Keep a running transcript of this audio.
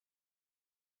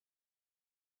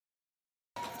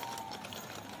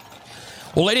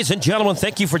Well, ladies and gentlemen,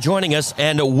 thank you for joining us,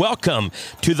 and welcome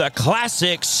to the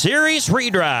Classic Series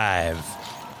Redrive.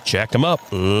 Check them up.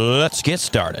 Let's get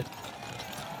started.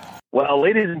 Well,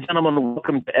 ladies and gentlemen,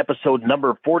 welcome to episode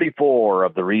number 44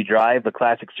 of the Redrive, the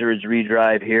Classic Series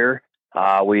Redrive here.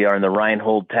 We are in the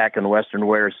Reinhold Tack and Western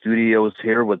Wear studios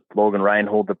here with Logan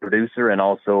Reinhold, the producer, and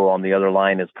also on the other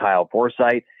line is Kyle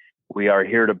Forsythe. We are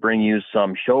here to bring you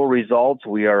some show results.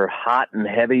 We are hot and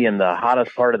heavy in the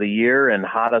hottest part of the year and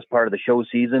hottest part of the show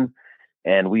season,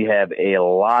 and we have a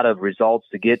lot of results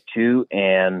to get to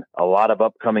and a lot of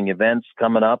upcoming events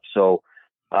coming up. So,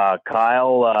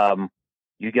 Kyle,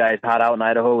 you guys hot out in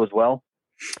Idaho as well?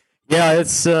 Yeah,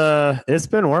 it's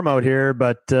been warm out here,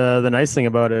 but the nice thing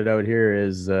about it out here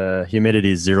is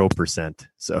humidity is 0%.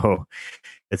 So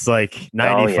it's like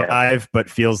 95, but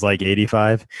feels like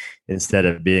 85 instead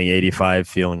of being 85,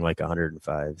 feeling like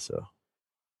 105. So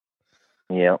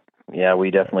yeah,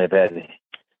 we definitely have had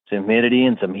some humidity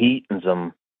and some heat and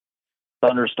some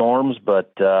thunderstorms,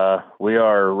 but we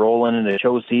are rolling into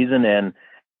show season. And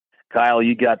Kyle,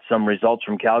 you got some results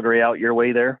from Calgary out your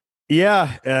way there?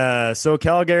 Yeah. So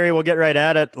Calgary, we'll get right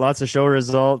at it. Lots of show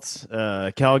results.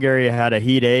 Calgary had a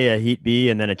Heat A, a Heat B,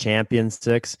 and then a Champion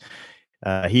 6.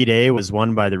 Heat A was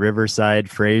won by the Riverside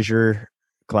Fraser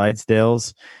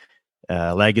Clydesdales.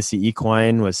 Legacy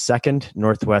Equine was second.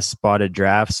 Northwest Spotted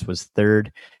Drafts was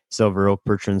third. Silver Oak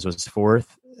Percherons was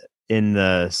fourth. In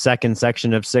the second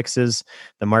section of sixes,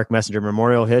 the Mark Messenger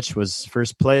Memorial Hitch was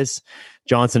first place.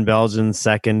 Johnson Belgian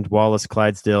second, Wallace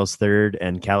Clydesdales third,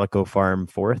 and Calico Farm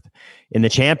fourth. In the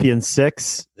Champion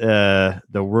 6, the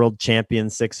World Champion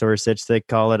 6-horse hitch, they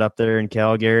call it up there in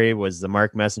Calgary, was the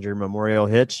Mark Messenger Memorial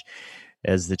Hitch.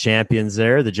 As the champions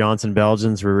there, the Johnson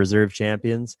Belgians were reserve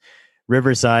champions.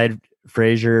 Riverside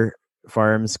Fraser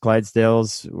Farms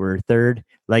Clydesdales were third.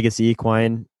 Legacy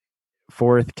Equine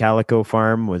fourth. Calico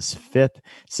Farm was fifth.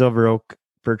 Silver Oak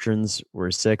Percherons were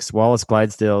sixth. Wallace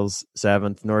Clydesdales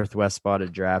seventh. Northwest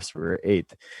Spotted Drafts were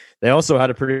eighth. They also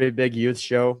had a pretty big youth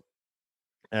show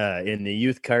in the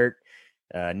youth cart,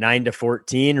 9 to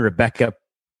 14. Rebecca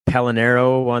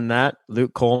Pellinero won that.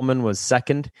 Luke Coleman was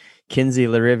second. Kinsey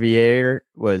LaRiviere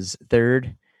was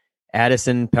third.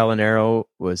 Addison Pellinero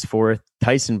was fourth.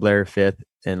 Tyson Blair fifth,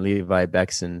 and Levi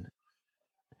Bexon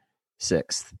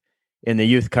sixth. In the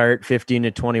youth cart, 15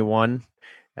 to 21,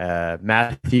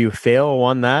 Matthew Fail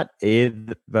won that.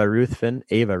 Ava Ruthven,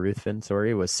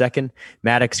 was second.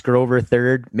 Maddox Grover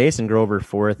third. Mason Grover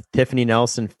fourth. Tiffany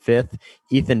Nelson fifth.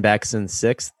 Ethan Bexon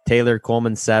sixth. Taylor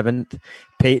Coleman seventh.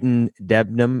 Peyton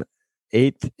Debnam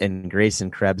eighth, and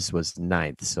Grayson Krebs was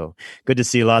ninth. So good to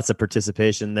see lots of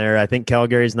participation there. I think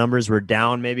Calgary's numbers were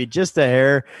down maybe just a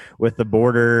hair with the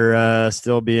border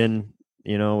still being,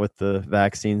 with the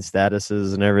vaccine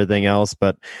statuses and everything else.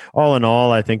 But all in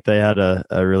all, I think they had a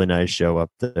really nice show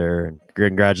up there. And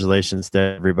congratulations to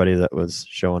everybody that was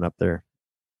showing up there.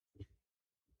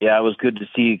 Yeah, it was good to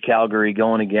see Calgary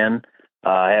going again.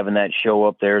 Having that show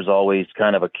up there is always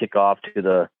kind of a kickoff to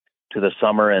the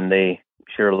summer, and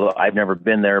I've never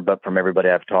been there, but from everybody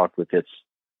I've talked with,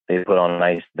 they put on a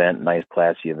nice event, nice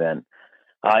classy event.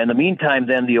 In the meantime,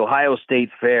 then the Ohio State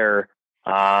Fair,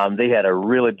 they had a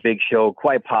really big show,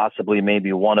 quite possibly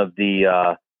maybe one of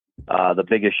the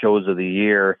biggest shows of the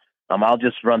year. I'll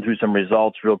just run through some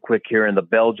results real quick here. In the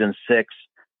Belgian 6,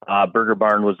 Burger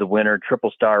Barn was the winner.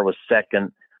 Triple Star was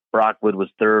second. Brockwood was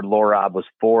third. Lorob was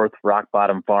fourth. Rock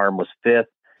Bottom Farm was fifth.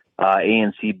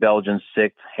 ANC Belgian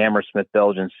 6th, Hammersmith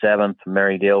Belgian 7th,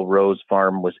 Marydale Rose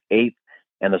Farm was 8th,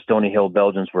 and the Stony Hill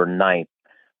Belgians were 9th.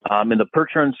 In the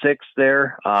Percheron 6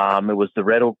 there, it was the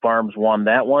Red Oak Farms won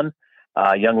that one.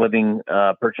 Young Living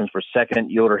Percherons were 2nd,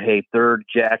 Yoder Hay 3rd,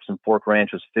 Jackson Fork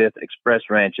Ranch was 5th,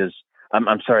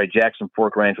 Jackson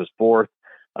Fork Ranch was 4th,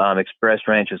 Express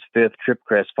Ranch was 5th,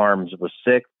 Tripcrest Farms was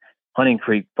 6th, Hunting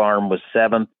Creek Farm was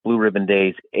 7th, Blue Ribbon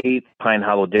Days 8th, Pine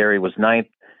Hollow Dairy was 9th,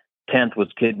 10th was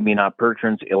Kid Me Not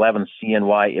Percherons, 11th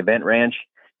CNY Event Ranch,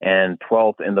 and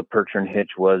 12th in the Percheron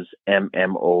Hitch was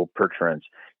MMO Percherons.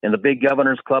 In the Big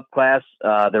Governors Club class,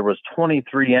 there was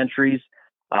 23 entries.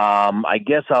 I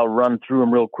guess I'll run through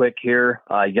them real quick here.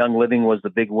 Young Living was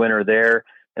the big winner there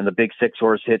in the big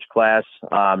 6-horse hitch class.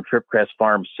 Tripcrest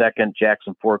Farm 2nd,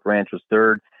 Jackson Fork Ranch was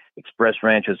 3rd, Express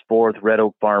Ranch was 4th, Red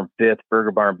Oak Farm 5th,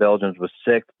 Burger Barn Belgians was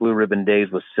 6th, Blue Ribbon Days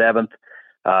was 7th,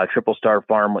 Triple Star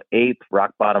Farm 8th,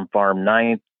 Rock Bottom Farm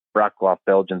 9th, Brockloff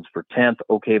Belgians for 10th,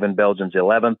 Oak Haven Belgians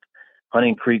 11th,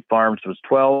 Hunting Creek Farms was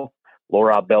 12th,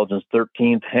 Lorob Belgians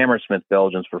 13th, Hammersmith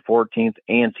Belgians for 14th,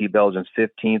 ANC Belgians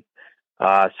 15th,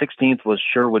 16th was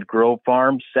Sherwood Grove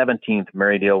Farm, 17th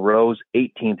Marydale Rose,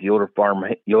 18th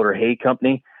Yoder Hay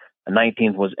Company,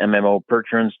 19th was MMO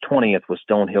Percherons. 20th was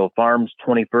Stonehill Farms.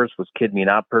 21st was Kidney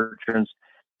Knot Percherons.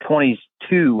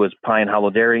 22 was Pine Hollow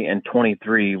Dairy, and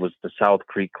 23 was the South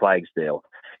Creek Clydesdale.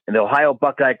 And the Ohio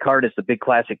Buckeye Cart is the big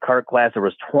classic cart class. There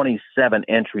was 27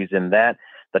 entries in that.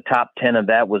 The top 10 of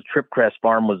that was Tripcrest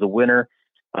Farm was the winner.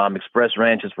 Express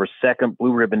Ranches were second.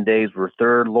 Blue Ribbon Days were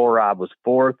third. Lorob was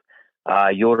fourth.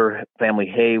 Yoder Family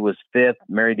Hay was fifth.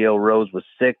 Marydale Rose was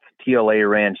sixth. TLA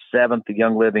Ranch seventh. The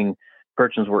Young Living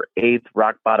Perchins were eighth.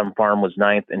 Rock Bottom Farm was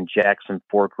ninth, and Jackson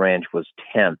Fork Ranch was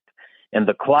 10th. And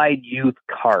the Clyde Youth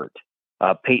Cart,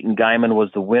 Peyton Guyman was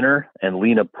the winner, and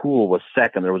Lena Poole was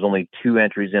second. There was only 2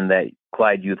 entries in that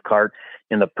Clyde Youth Cart.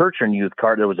 In the Percheron Youth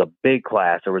Cart, there was a big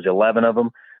class. There was 11 of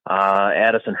them.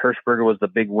 Addison Hirschberger was the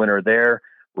big winner there.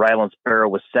 Ryland Sparrow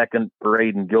was second.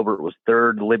 Braden Gilbert was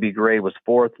third. Libby Gray was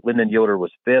fourth. Lyndon Yoder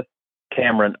was fifth.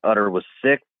 Cameron Utter was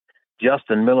sixth.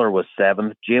 Justin Miller was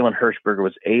seventh. Jalen Hirschberger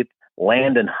was eighth.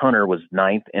 Landon Hunter was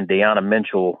ninth. And Deanna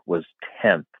Minchell was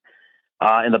 10th.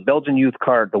 In the Belgian Youth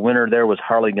Cart, the winner there was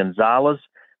Harley Gonzalez.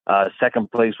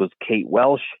 Second place was Kate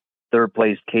Welsh. Third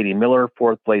place, Katie Miller.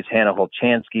 Fourth place, Hannah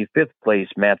Holchansky. Fifth place,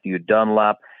 Matthew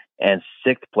Dunlap. And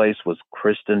sixth place was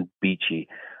Kristen Beachy.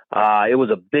 It was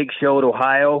a big show at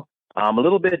Ohio. A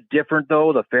little bit different,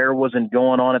 though. The fair wasn't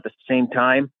going on at the same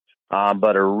time,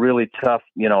 but a really tough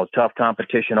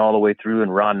competition all the way through.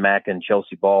 And Ron Mack and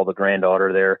Chelsea Ball, the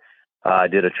granddaughter there,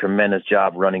 did a tremendous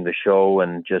job running the show,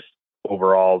 and just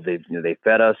overall, they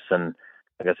fed us. And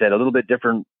like I said, a little bit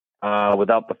different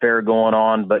without the fair going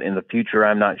on. But in the future,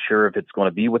 I'm not sure if it's going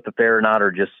to be with the fair or not,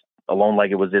 or just alone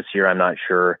like it was this year. I'm not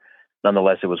sure.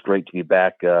 Nonetheless, it was great to be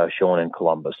back showing in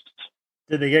Columbus.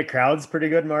 Did they get crowds pretty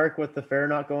good, Mark, with the fair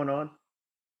not going on?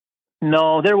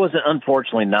 No, there wasn't.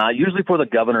 Unfortunately, not. Usually for the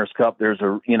Governor's Cup, there's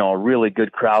a really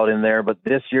good crowd in there. But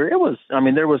this year, it was. I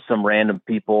mean, there was some random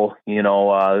people. There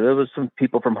was some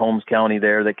people from Holmes County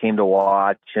there that came to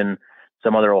watch, and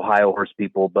some other Ohio horse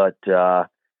people. But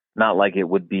not like it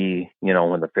would be,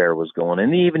 when the fair was going.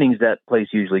 In the evenings, that place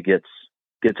usually gets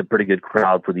a pretty good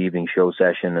crowd for the evening show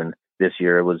session. And this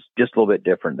year, it was just a little bit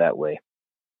different that way.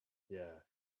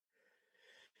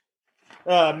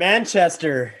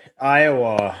 Manchester,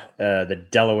 Iowa, the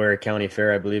Delaware County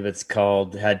Fair, I believe it's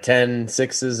called, had 10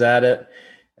 sixes at it.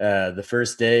 The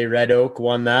first day, Red Oak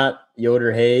won that.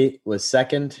 Yoder Hay was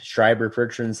second. Schreiber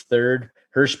Percherons third.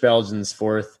 Hirsch Belgians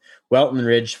fourth. Welton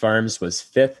Ridge Farms was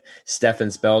fifth.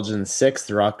 Steffens Belgians sixth.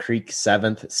 Rock Creek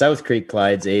seventh. South Creek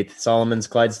Clydes eighth. Solomon's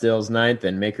Clydesdales ninth.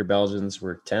 And Maker Belgians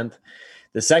were 10th.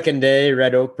 The second day,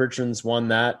 Red Oak Percherons won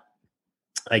that.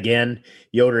 Again,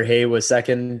 Yoder Hay was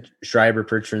second, Schreiber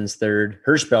Percherons third,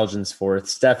 Hirsch Belgians fourth,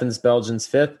 Steffens Belgians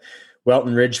fifth,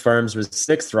 Welton Ridge Farms was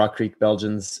sixth, Rock Creek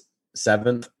Belgians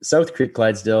seventh, South Creek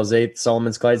Clydesdales eighth,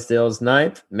 Solomon's Clydesdales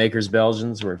ninth, Makers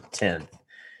Belgians were 10th.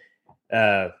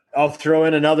 I'll throw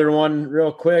in another one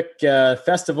real quick.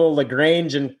 Festival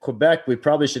Lagrange in Quebec. We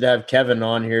probably should have Kevin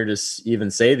on here to even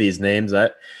say these names.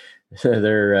 I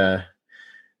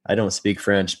don't speak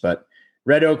French, but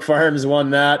Red Oak Farms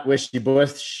won that. Wishy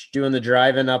Bush doing the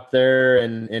driving up there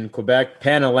in Quebec.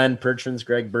 Panhellene Percherons,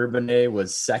 Greg Bourbonnais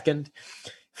was second.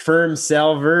 Firm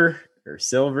Silver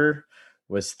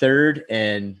was third.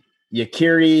 And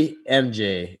Yakiri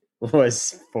MJ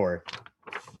was fourth.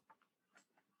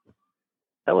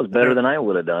 That was better than I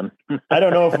would have done. I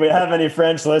don't know if we have any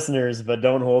French listeners, but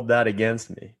don't hold that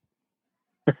against me.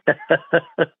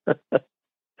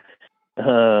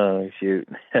 Oh, shoot.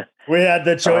 We had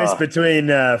the choice between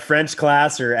French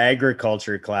class or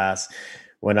agriculture class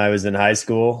when I was in high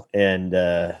school, and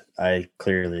I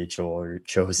clearly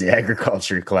chose the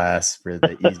agriculture class for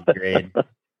the easy grade.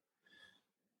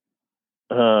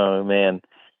 Oh, man.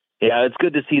 Yeah, it's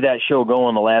good to see that show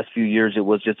going. The last few years, it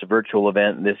was just a virtual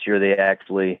event. And this year, they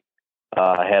actually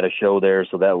had a show there,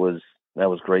 so that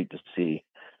was great to see.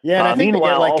 Yeah, and I think they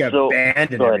get like also, a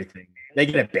band and everything. They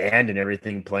get a band and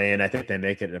everything playing. I think they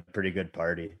make it a pretty good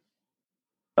party.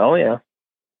 Oh, yeah.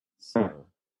 So,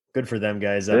 good for them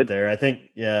guys up there. I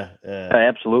think,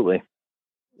 absolutely.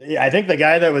 Yeah, I think the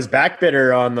guy that was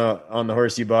backbidder on the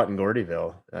horse you bought in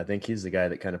Gordyville, I think he's the guy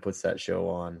that kind of puts that show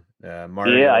on.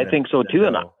 Yeah, I think so too.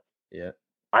 Yeah,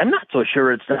 I'm not so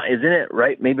sure it's not. Isn't it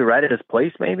right? Maybe right at his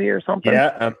place, maybe or something.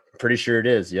 Yeah, I'm pretty sure it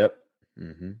is. Yep.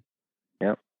 Mm-hmm.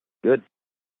 Yep.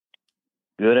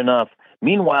 Good enough.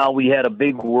 Meanwhile, we had a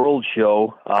big world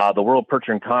show, the World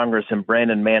Percheron Congress in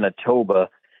Brandon, Manitoba,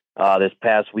 this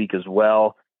past week as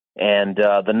well. And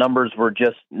the numbers were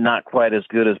just not quite as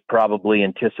good as probably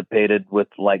anticipated with,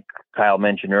 like Kyle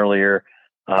mentioned earlier,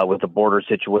 with the border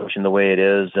situation the way it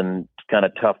is, and it's kind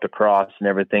of tough to cross and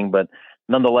everything. But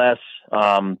nonetheless,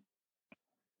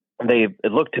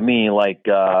 it looked to me like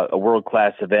a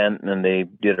world-class event, and they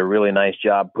did a really nice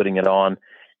job putting it on.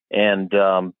 And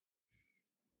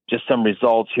just some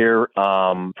results here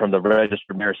from the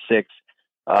Registered Mare 6.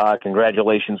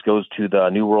 Congratulations goes to the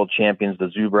new world champions, the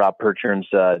Zubrod Percherons,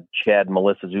 Chad and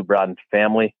Melissa Zubrod and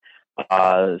family.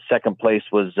 Second place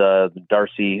was the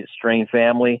Darcy Strain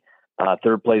family.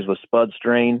 Third place was Spud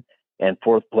Strain. And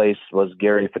fourth place was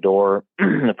Gary Fedor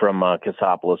from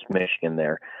Cassopolis, Michigan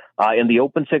there. In the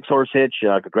open 6-horse hitch,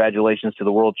 congratulations to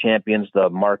the world champions,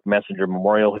 the Mark Messenger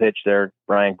Memorial Hitch there.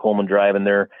 Brian Coleman driving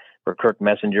there for Kirk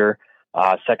Messenger.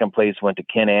 Second place went to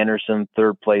Ken Anderson.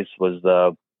 Third place was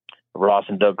the Ross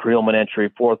and Doug Creelman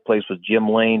entry. Fourth place was Jim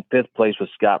Lane. Fifth place was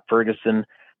Scott Ferguson.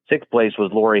 Sixth place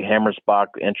was Lori Hammersbach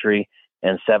entry.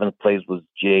 And seventh place was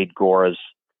Jade Gora's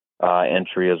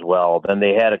entry as well. Then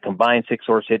they had a combined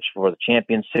 6-horse hitch for the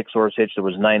champion 6-horse hitch. There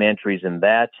was 9 entries in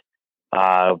that.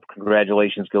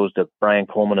 Congratulations goes to Brian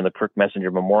Coleman and the Kirk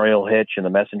Messenger Memorial Hitch and the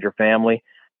Messenger family.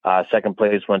 Second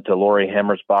place went to Lori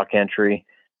Hammersbach entry.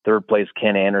 Third place,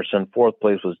 Ken Anderson. Fourth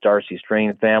place was Darcy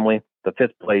Strain family. The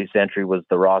fifth place entry was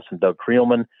the Ross and Doug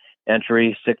Creelman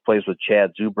entry. Sixth place was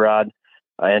Chad Zubrod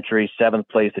entry. Seventh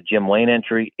place, the Jim Lane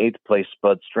entry. Eighth place,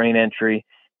 Spud Strain entry.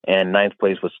 And ninth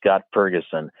place was Scott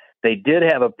Ferguson. They did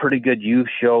have a pretty good youth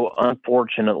show.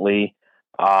 Unfortunately,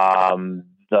 the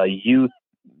youth,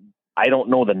 I don't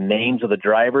know the names of the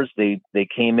drivers. They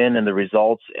came in and the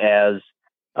results as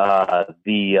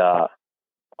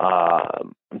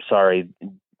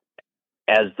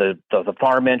as the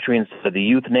farm entry instead of the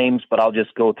youth names, but I'll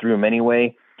just go through them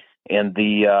anyway. And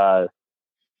the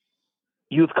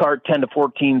youth cart 10 to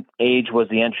 14 age was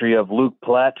the entry of Luke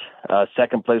Plett.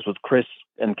 Second place was Chris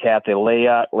and Kathy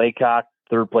Laycock.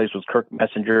 Third place was Kirk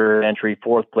Messenger entry.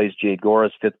 Fourth place, Jade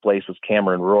Goras. Fifth place was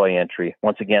Cameron Roy entry.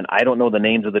 Once again, I don't know the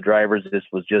names of the drivers. This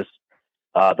was just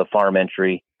the farm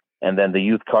entry. And then the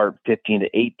youth cart 15 to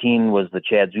 18 was the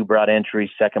Chad Zubrod entry.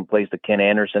 Second place, the Ken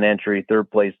Anderson entry. Third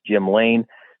place, Jim Lane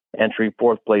entry.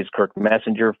 Fourth place, Kirk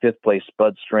Messenger. Fifth place,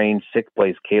 Spud Strain. Sixth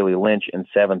place, Kaylee Lynch. And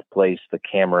seventh place, the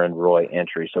Cameron Roy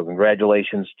entry. So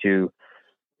congratulations to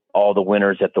all the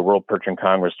winners at the World Percheron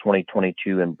Congress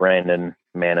 2022 in Brandon,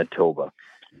 Manitoba.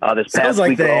 This past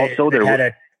week also they had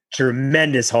a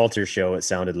tremendous halter show. It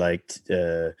sounded like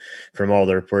from all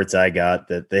the reports I got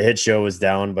that the hit show was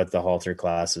down, but the halter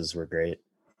classes were great.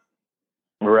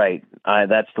 Right.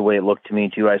 That's the way it looked to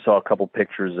me too. I saw a couple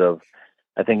pictures of,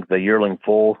 I think the yearling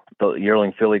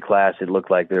filly class. It looked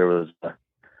like there was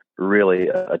really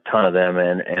a ton of them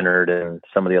and entered in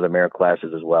some of the other mare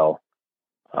classes as well.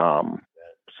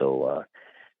 So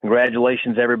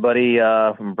congratulations everybody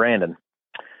from Brandon.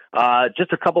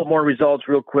 Just a couple more results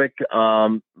real quick.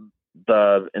 In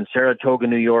Saratoga,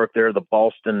 New York, there, the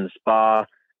Ballston Spa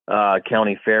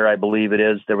County Fair, I believe it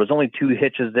is. There was only 2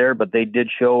 hitches there, but they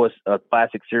did show a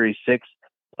Classic Series 6.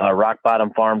 Rock Bottom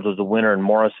Farms was the winner, and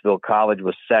Morrisville College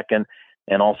was second.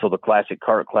 And also the Classic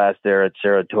Cart class there at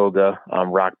Saratoga.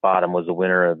 Rock Bottom was the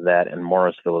winner of that, and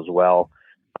Morrisville as well.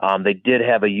 They did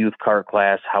have a youth cart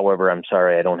class. However, I'm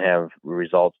sorry, I don't have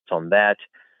results on that.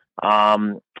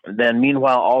 Then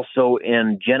meanwhile, also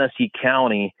in Genesee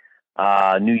County,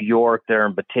 New York, there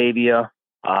in Batavia,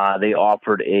 they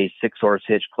offered a 6-horse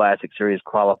hitch Classic Series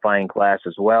qualifying class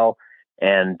as well.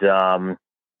 And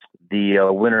the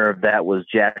winner of that was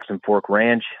Jackson Fork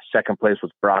Ranch. Second place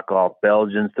was Brockhoff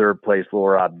Belgian. Third place,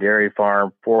 Lorob Dairy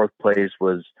Farm. Fourth place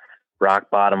was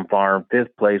Rock Bottom Farm.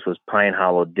 Fifth place was Pine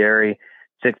Hollow Dairy.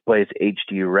 Sixth place,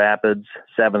 HD Rapids.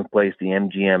 Seventh place, the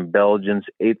MGM Belgians.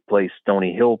 Eighth place,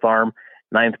 Stony Hill Farm.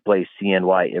 Ninth place,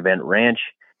 CNY Event Ranch.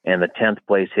 And the 10th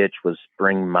place hitch was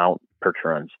Spring Mount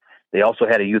Percherons. They also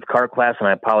had a youth car class, and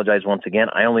I apologize once again.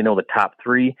 I only know the top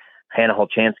 3. Hannah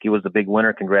Holchansky was the big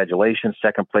winner. Congratulations.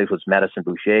 Second place was Madison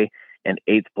Boucher. And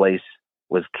third place,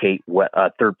 was Kate Welsh.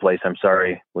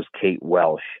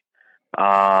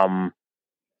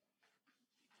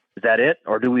 Is that it?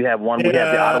 Or do we have one? We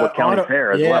have the Ottawa County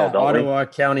Fair as well, don't we? Ottawa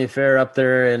County Fair up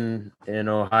there in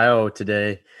Ohio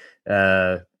today.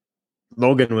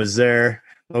 Logan was there.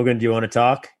 Logan, do you want to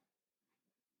talk?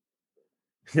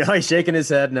 No, he's shaking his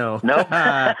head no. Nope.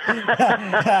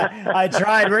 I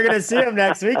tried. We're going to see him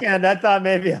next weekend. I thought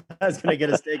maybe I was going to get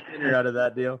a steak dinner out of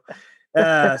that deal.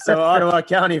 So Ottawa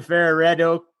County Fair, Red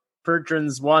Oak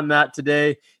Percherons won that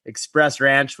today. Express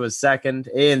Ranch was second.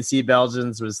 A&C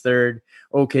Belgians was third.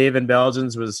 Oak Haven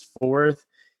Belgians was fourth.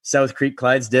 South Creek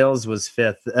Clydesdales was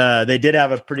fifth. They did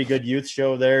have a pretty good youth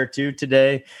show there too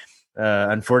today.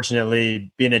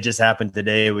 Unfortunately, being it just happened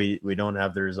today, we don't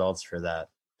have the results for that.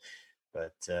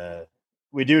 But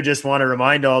we do just want to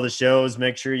remind all the shows,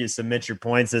 make sure you submit your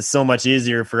points. It's so much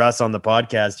easier for us on the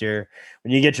podcast here.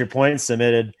 When you get your points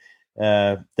submitted,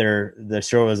 the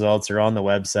show results are on the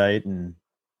website, and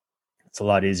it's a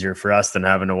lot easier for us than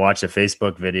having to watch a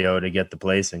Facebook video to get the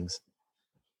placings.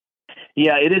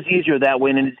 Yeah, it is easier that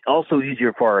way, and it's also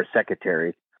easier for our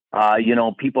secretary.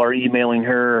 People are emailing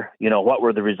her, what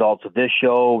were the results of this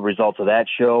show, results of that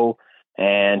show,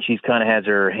 and she's kind of has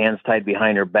her hands tied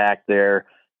behind her back there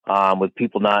with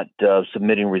people not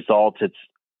submitting results.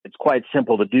 It's quite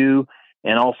simple to do,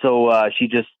 and also she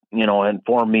just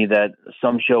informed me that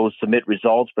some shows submit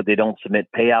results, but they don't submit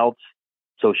payouts,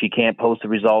 so she can't post the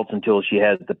results until she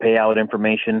has the payout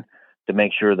information to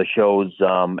make sure the shows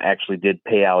actually did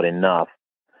pay out enough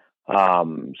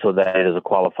so that it is a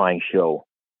qualifying show.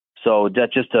 So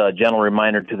that's just a gentle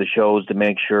reminder to the shows to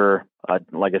make sure,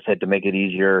 like I said, to make it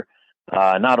easier,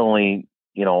 not only,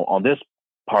 on this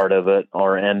part of it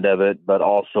or end of it, but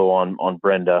also on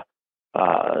Brenda,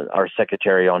 our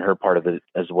secretary, on her part of it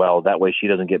as well. That way she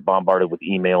doesn't get bombarded with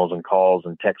emails and calls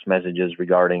and text messages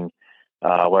regarding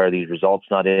why are these results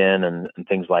not in and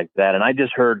things like that. And I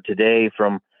just heard today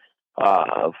from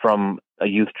a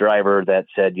youth driver that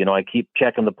said, I keep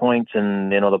checking the points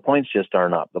and, the points just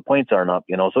aren't up. The points aren't up,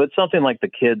 so it's something like the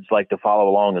kids like to follow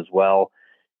along as well.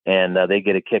 And they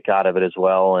get a kick out of it as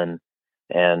well. And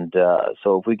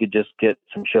so if we could just get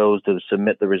some shows to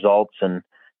submit the results and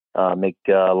make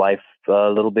life a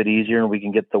little bit easier, and we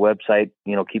can get the website,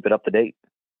 keep it up to date.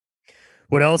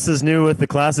 What else is new with the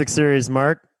Classic Series,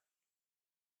 Mark?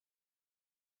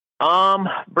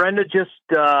 Brenda just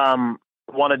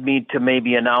wanted me to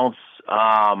maybe announce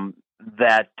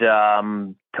that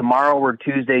tomorrow or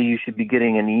Tuesday you should be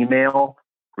getting an email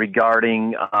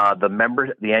regarding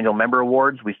the annual member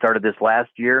awards. We started this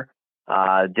last year.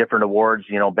 Different awards,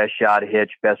 best shot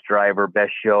hitch, best driver,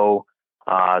 best show,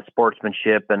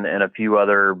 sportsmanship, and a few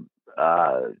other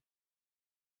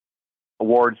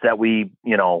awards that we,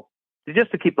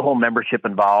 just to keep the whole membership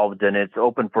involved, and it's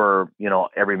open for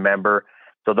every member.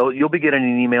 So you'll be getting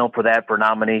an email for that, for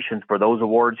nominations for those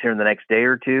awards here in the next day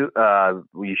or two.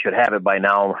 You should have it by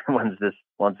now once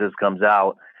this comes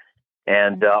out.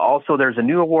 And also, there's a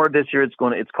new award this year. It's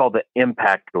called the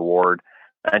Impact Award.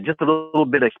 And just a little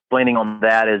bit explaining on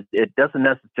that is it doesn't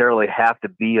necessarily have to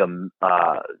be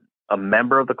a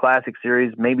member of the Classic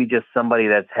Series. Maybe just somebody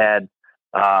that's had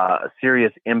a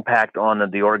serious impact on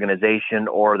the organization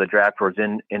or the draft towards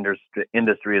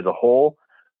industry as a whole.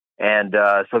 And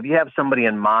so if you have somebody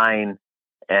in mind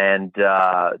and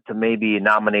to maybe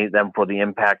nominate them for the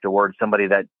Impact Award, somebody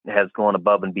that has gone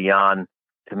above and beyond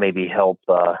to maybe help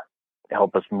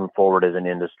us move forward as an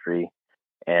industry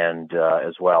and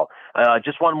as well.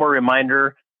 Just one more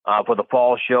reminder for the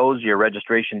fall shows, your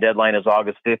registration deadline is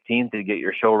August 15th to get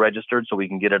your show registered so we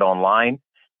can get it online.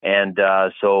 And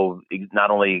so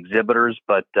not only exhibitors,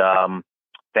 but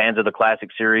fans of the Classic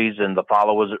Series and the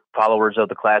followers of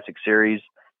the Classic Series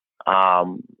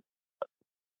can,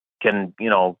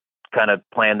 kind of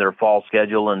plan their fall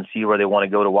schedule and see where they want to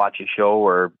go to watch a show,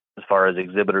 or as far as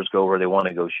exhibitors go, where they want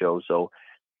to go show. So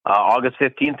August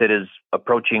 15th, it is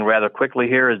approaching rather quickly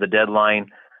here, is the deadline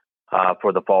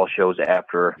for the fall shows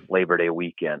after Labor Day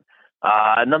weekend.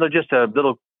 Just a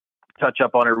little touch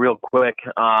up on it real quick.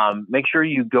 Make sure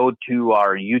you go to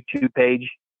our YouTube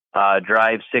page,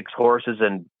 Drive Six Horses,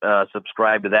 and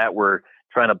subscribe to that. We're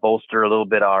trying to bolster a little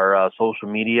bit our social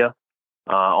media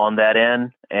on that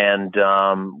end, and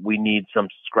we need some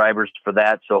subscribers for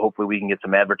that. So hopefully we can get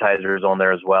some advertisers on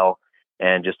there as well,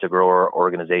 and just to grow our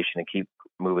organization and keep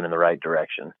moving in the right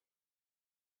direction.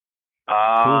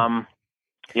 Cool.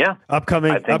 Yeah.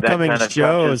 Upcoming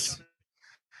shows.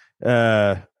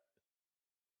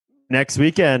 Next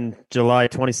weekend, July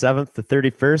 27th to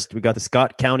 31st, we got the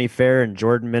Scott County Fair in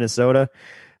Jordan, Minnesota.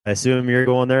 I assume you're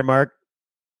going there, Mark?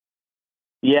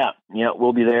 Yeah,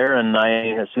 we'll be there, and I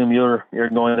assume you're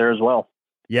going there as well.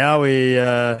 Yeah, we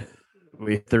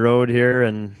hit the road here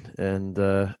and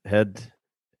head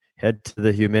to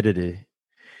the humidity.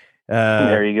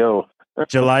 There you go.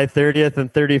 July 30th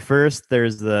and 31st,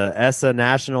 there's the ESSA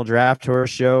National Draft Horse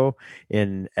Show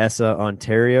in ESSA,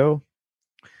 Ontario.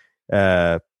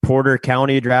 Porter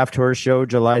County Draft Horse Show,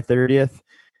 July 30th,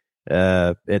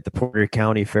 at the Porter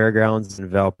County Fairgrounds in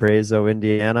Valparaiso,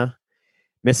 Indiana.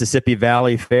 Mississippi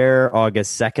Valley Fair,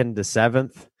 August 2nd to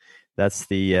 7th. That's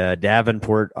the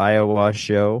Davenport, Iowa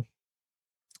show.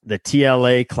 The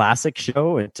TLA Classic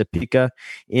Show in Topeka,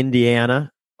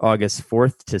 Indiana, August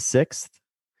 4th to 6th.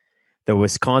 The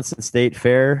Wisconsin State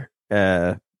Fair,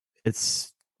 it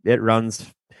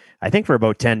runs I think for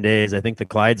about 10 days. I think the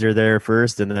Clydes are there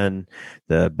first, and then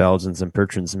the Belgians and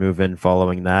Percherons move in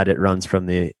following that. It runs from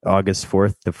the August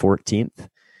 4th to 14th.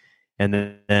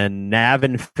 And then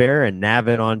Navan Fair in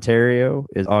Navan, Ontario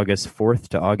is August 4th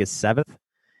to August 7th.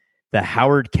 The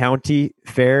Howard County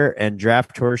Fair and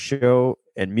Draft Horse Show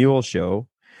and Mule Show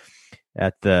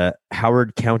at the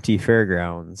Howard County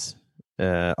Fairgrounds,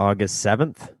 August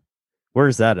 7th.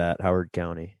 Where's that at, Howard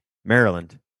County?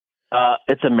 Maryland.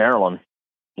 It's in Maryland.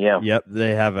 Yeah. Yep,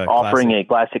 they have offering a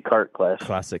classic cart class.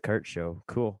 Classic cart show.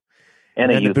 Cool.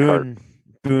 And a youth cart.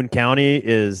 Boone County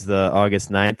is the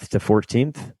August 9th to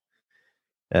 14th.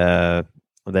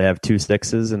 They have 2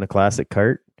 6s in the classic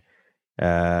cart.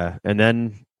 And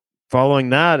then following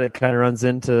that, it kind of runs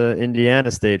into Indiana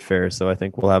State Fair. So I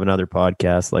think we'll have another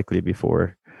podcast likely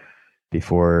before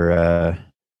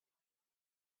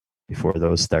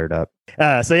those start up.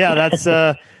 So yeah,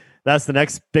 that's the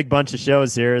next big bunch of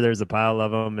shows here. There's a pile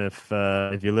of them.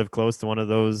 If you live close to one of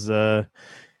those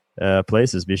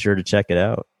places, be sure to check it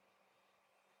out.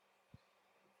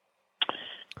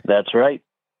 That's right.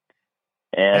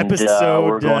 And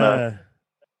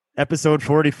episode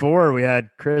 44, we had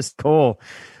Chris Cole.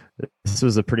 This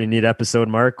was a pretty neat episode.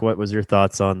 Mark, what was your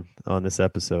thoughts on this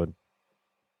episode?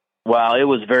 Well, it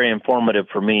was very informative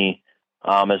for me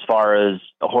as far as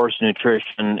horse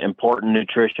nutrition, important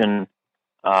nutrition,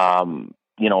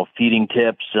 feeding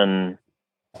tips. And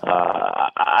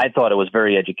I thought it was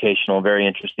very educational, very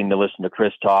interesting to listen to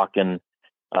Chris talk and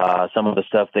some of the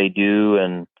stuff they do.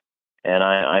 And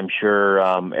I'm sure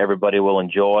everybody will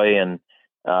enjoy. And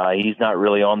he's not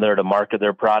really on there to market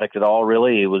their product at all,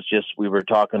 really. It was just we were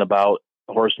talking about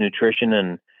horse nutrition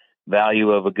and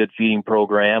value of a good feeding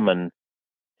program.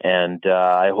 And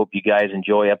I hope you guys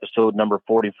enjoy episode number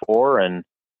 44. And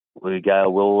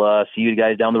we'll see you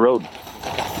guys down the road.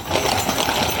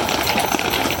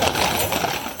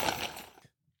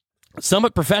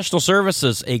 Summit Professional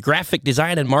Services, a graphic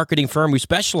design and marketing firm who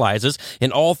specializes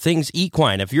in all things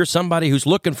equine. If you're somebody who's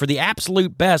looking for the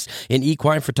absolute best in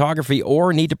equine photography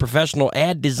or need a professional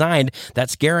ad designed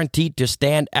that's guaranteed to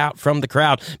stand out from the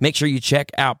crowd, make sure you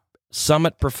check out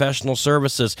Summit Professional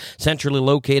Services, centrally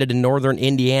located in northern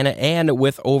Indiana and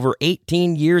with over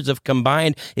 18 years of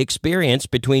combined experience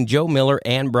between Joe Miller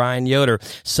and Brian Yoder.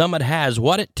 Summit has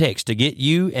what it takes to get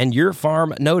you and your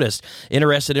farm noticed.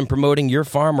 Interested in promoting your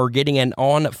farm or getting an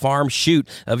on-farm shoot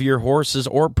of your horses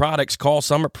or products, call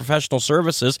Summit Professional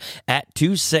Services at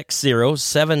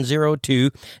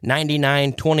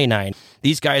 260-702-9929.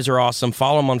 These guys are awesome.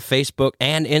 Follow them on Facebook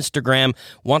and Instagram.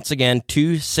 Once again,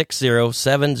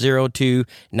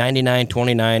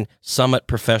 260-702-9929, Summit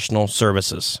Professional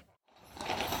Services.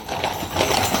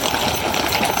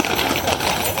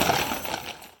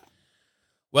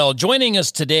 Well, joining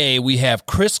us today, we have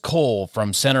Chris Cole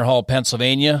from Center Hall,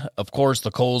 Pennsylvania. Of course, the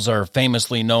Coles are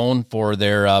famously known for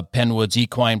their Penwoods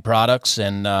equine products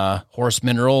and horse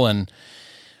mineral. And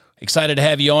excited to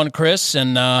have you on, Chris.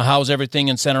 And how's everything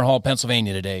in Center Hall,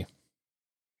 Pennsylvania today?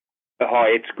 Oh,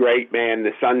 it's great, man.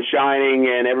 The sun's shining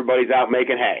and everybody's out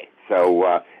making hay.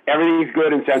 So everything's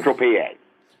good in Central PA.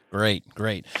 Great.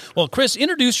 Well, Chris,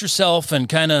 introduce yourself and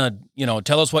kind of,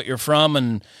 tell us what you're from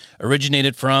and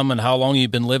originated from and how long you've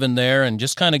been living there, and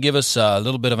just kind of give us a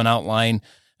little bit of an outline,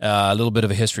 a little bit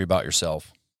of a history about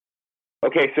yourself.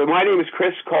 Okay, so my name is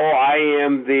Chris Cole. I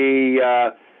am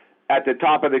at the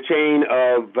top of the chain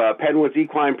of Penwoods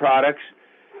Equine Products,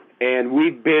 and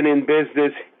we've been in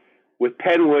business with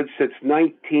Penwoods since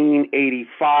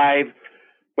 1985,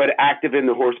 but active in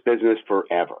the horse business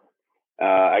forever.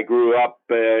 I grew up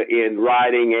in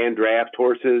riding and draft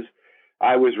horses.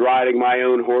 I was riding my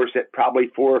own horse at probably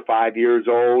 4 or 5 years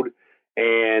old,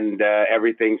 and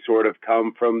everything sort of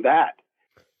come from that.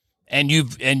 And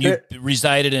you've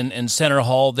resided in Center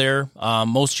Hall there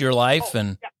most of your life,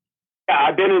 and yeah,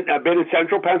 I've been in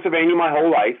Central Pennsylvania my whole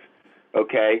life.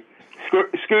 Okay,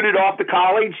 scooted off to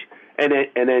college, and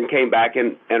then came back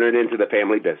and entered into the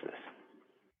family business.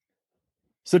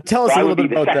 So tell us a little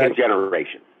bit about that. Second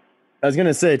generation. I was going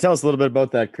to say, tell us a little bit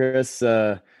about that, Chris.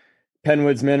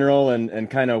 Penwoods Mineral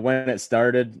and kind of when it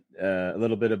started. A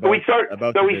little bit about. We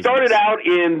started out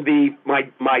in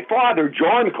my father,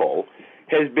 John Cole,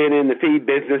 has been in the feed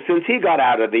business since he got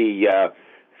out of the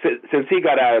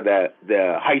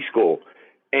high school,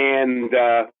 and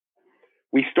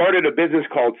we started a business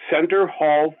called Center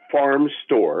Hall Farm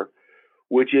Store,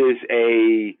 which is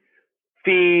a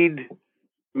feed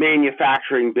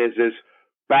manufacturing business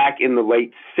back in the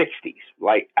late 60s,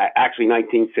 like actually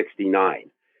 1969.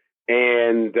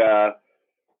 And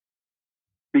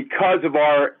because of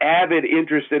our avid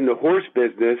interest in the horse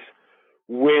business,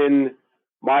 when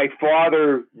my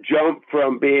father jumped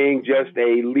from being just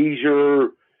a leisure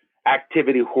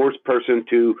activity horse person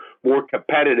to more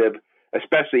competitive,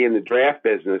 especially in the draft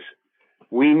business.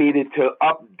 We needed to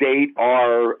update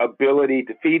our ability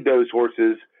to feed those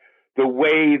horses the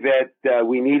way that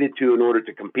we needed to in order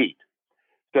to compete.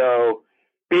 So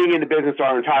being in the business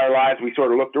our entire lives, we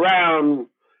sort of looked around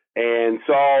and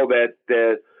saw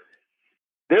that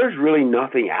there's really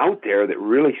nothing out there that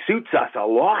really suits us a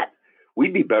lot.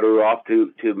 We'd be better off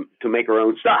to make our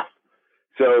own stuff.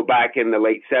 So back in the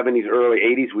late 70s, early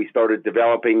 80s, we started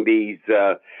developing these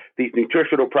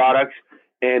nutritional products,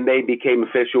 and they became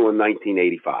official in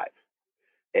 1985.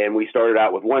 And we started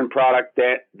out with one product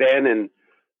then, and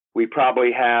we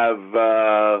probably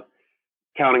have,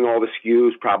 counting all the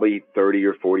SKUs, probably 30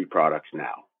 or 40 products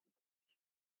now.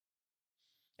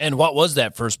 And what was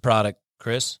that first product,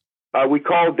 Chris? We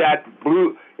called that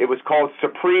blue. It was called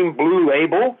Supreme Blue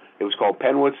Label. It was called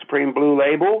Penwood Supreme Blue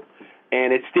Label,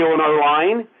 and it's still in our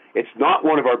line. It's not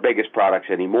one of our biggest products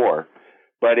anymore,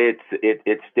 but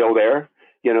it's still there.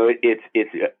 You know,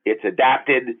 it's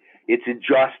adapted, it's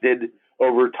adjusted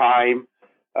over time,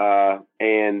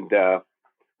 and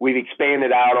we've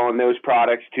expanded out on those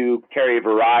products to carry a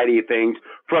variety of things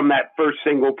from that first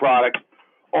single product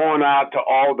on out to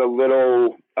all the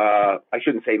little, I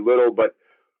shouldn't say little, but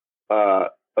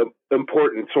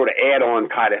important sort of add-on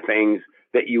kind of things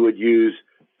that you would use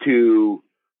to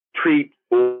treat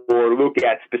or look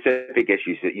at specific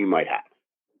issues that you might have.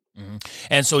 Mm-hmm.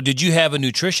 And so did you have a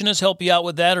nutritionist help you out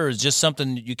with that, or is just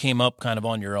something that you came up kind of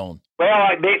on your own? Well,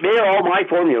 they're all my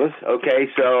formulas, okay?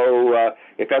 So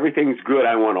if everything's good,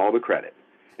 I want all the credit.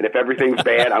 And if everything's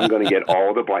bad, I'm going to get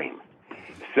all the blame.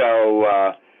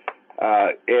 So,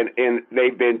 and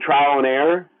they've been trial and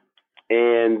error,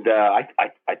 and I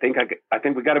think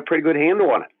we got a pretty good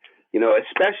handle on it. You know,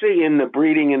 especially in the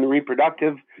breeding and the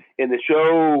reproductive, in the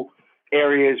show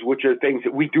areas, which are things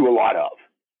that we do a lot of.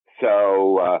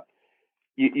 So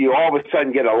you all of a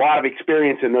sudden get a lot of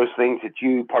experience in those things that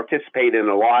you participate in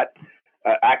a lot.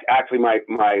 Actually,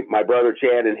 my brother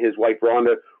Chad and his wife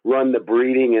Rhonda run the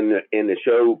breeding and the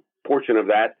show portion of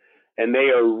that, and they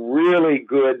are really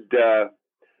good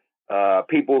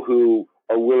people who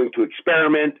are willing to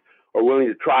experiment, are willing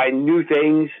to try new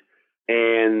things,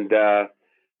 and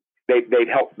they've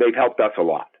helped us a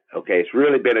lot. Okay, it's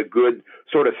really been a good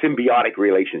sort of symbiotic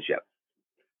relationship.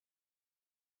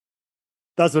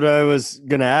 That's what I was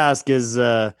going to ask is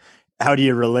how do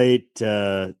you relate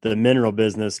the mineral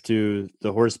business to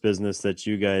the horse business that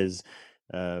you guys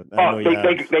they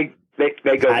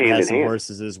go hand in hand.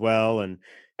 Horses as well, and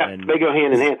they go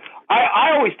hand in hand.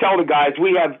 I always tell the guys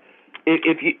we have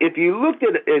if you looked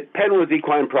at Penwood's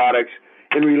equine products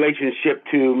in relationship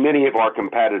to many of our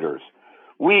competitors,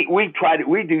 we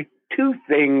do two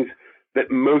things that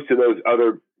most of those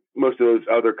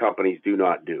other companies do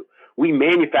not do. We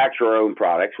manufacture our own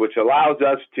products, which allows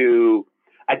us to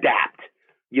adapt,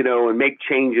 you know, and make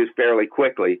changes fairly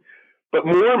quickly. But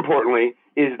more importantly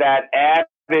is that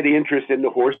avid interest in the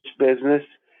horse business,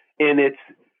 and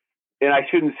I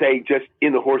shouldn't say just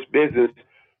in the horse business,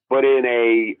 but in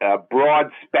a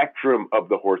broad spectrum of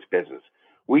the horse business.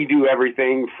 We do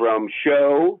everything from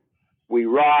show, we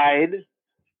ride,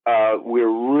 we're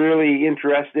really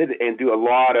interested and do a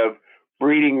lot of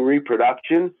breeding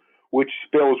reproduction, which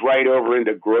spills right over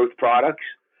into growth products.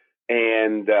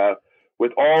 And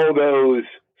with all those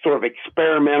sort of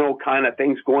experimental kind of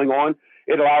things going on,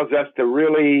 it allows us to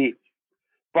really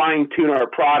fine tune our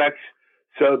products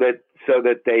so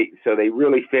they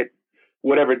really fit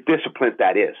whatever discipline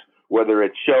that is, whether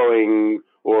it's showing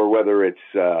or whether it's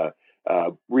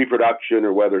reproduction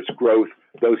or whether it's growth,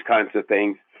 those kinds of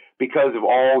things, because of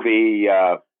all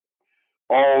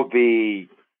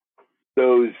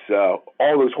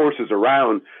those horses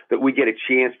around that we get a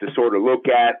chance to sort of look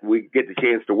at, we get the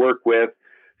chance to work with,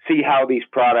 see how these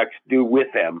products do with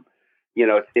them. You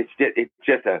know, it's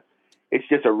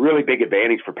just a really big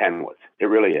advantage for Penwoods. It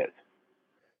really is.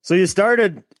 So you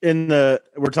started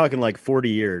we're talking like 40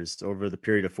 years, over the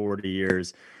period of 40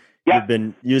 years. Yep. You've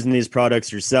been using these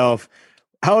products yourself.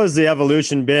 How has the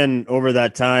evolution been over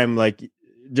that time? Like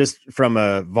just from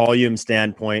a volume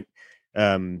standpoint,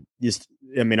 I'm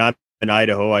in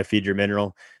Idaho, I feed your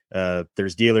mineral.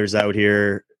 There's dealers out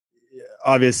here.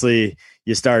 Obviously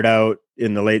you start out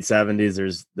in the late 70s,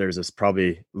 there's this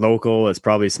probably local, it's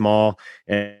probably small,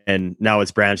 and now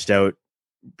it's branched out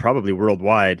probably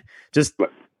worldwide.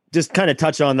 Just kind of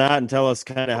touch on that and tell us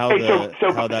kind of how that's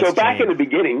so back changed. In the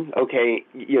beginning, okay,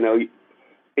 you know,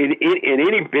 in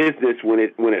any business when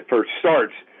it first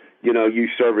starts, you know, you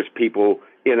service people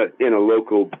in a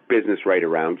local business right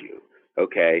around you,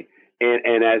 okay,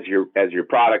 and as your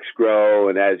products grow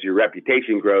and as your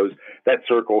reputation grows, that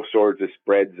circle sort of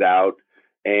spreads out.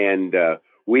 And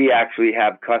we actually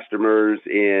have customers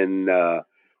in.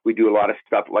 We do a lot of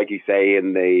stuff, like you say,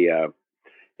 in the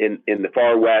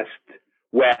far west,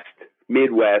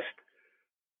 Midwest,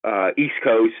 East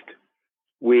Coast.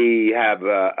 We have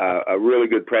a really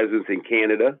good presence in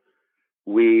Canada.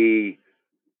 We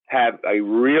have a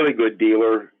really good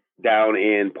dealer down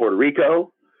in Puerto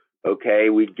Rico. Okay,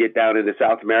 we get down into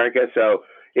South America, so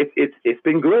it's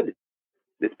been good.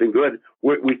 It's been good.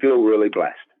 We feel really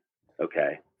blessed.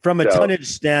 Okay. From a tonnage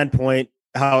standpoint,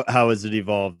 how has it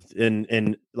evolved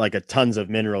in like a tons of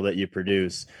mineral that you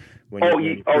produce? You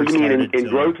mean in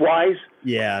growth wise?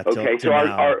 Yeah. Okay. So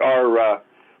our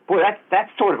boy,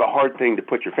 that's sort of a hard thing to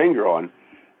put your finger on,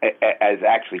 as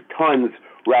actually tons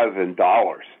rather than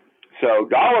dollars. So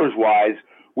dollars wise,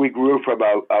 we grew from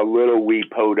a little wee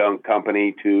podunk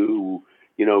company to,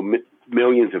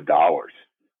 millions of dollars.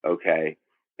 Okay.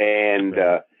 And,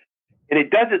 and it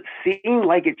doesn't seem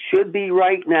like it should be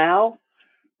right now,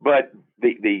 but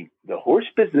the horse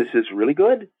business is really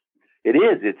good. It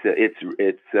is.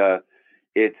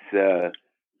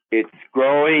 It's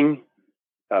growing.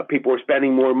 People are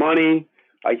spending more money.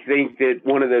 I think that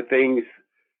one of the things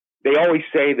they always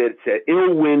say that it's an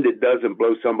ill wind that doesn't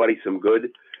blow somebody some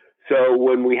good. So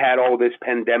when we had all this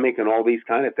pandemic and all these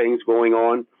kind of things going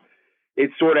on, it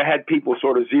sort of had people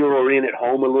sort of zero in at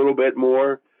home a little bit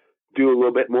more, do a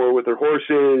little bit more with their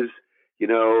horses,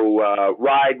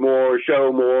 ride more,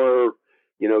 show more,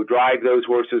 drive those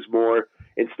horses more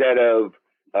instead of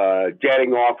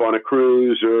jetting off on a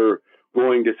cruise or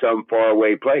going to some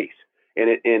faraway place.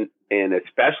 And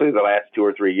especially the last 2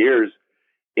 or 3 years,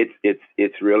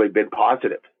 it's really been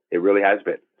positive. It really has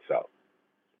been. So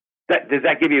does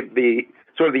that give you the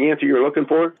sort of the answer you're looking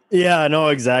for? Yeah, no,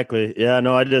 exactly. Yeah,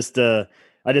 no, I just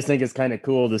think it's kind of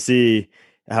cool to see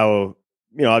how,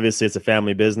 obviously it's a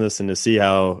family business, and to see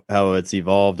how it's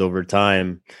evolved over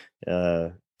time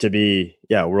to be,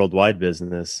 a worldwide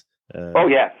business. We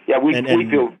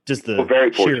feel just the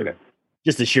very fortunate.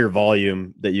 Just the sheer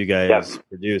volume that you guys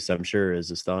produce, I'm sure,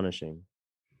 is astonishing.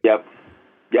 Yep.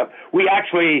 We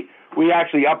actually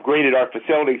upgraded our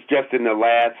facilities just in the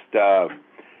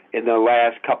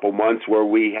last couple months, where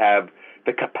we have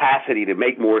the capacity to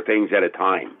make more things at a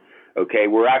time. Okay,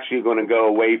 we're actually going to go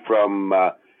away from.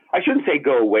 I shouldn't say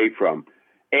go away from.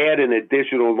 Add an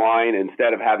additional line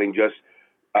instead of having just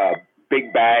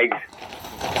big bags.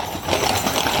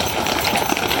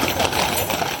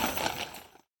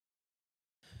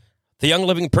 The Young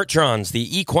Living Percherons,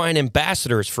 the equine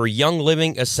ambassadors for Young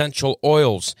Living essential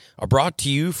oils, are brought to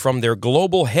you from their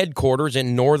global headquarters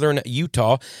in northern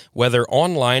Utah. Whether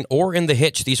online or in the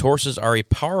hitch, these horses are a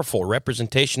powerful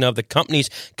representation of the company's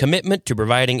commitment to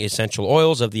providing essential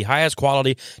oils of the highest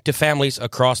quality to families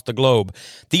across the globe.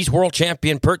 These world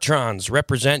champion Percherons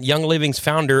represent Young Living's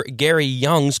founder Gary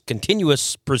Young's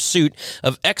continuous pursuit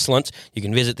of excellence. You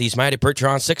can visit these mighty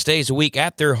Percherons 6 days a week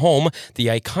at their home, the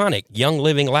iconic Young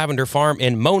Living Lavender Farm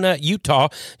in Mona, Utah.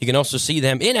 You can also see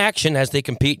them in action as they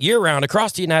compete year-round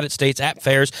across the United States at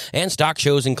fairs and stock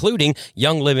shows, including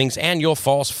Young Living's annual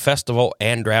Falls Festival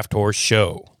and Draft Horse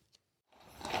Show.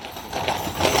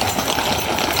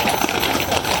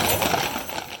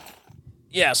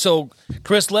 Yeah, so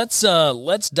Chris, let's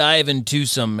dive into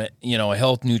some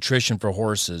health nutrition for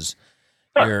horses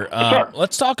here.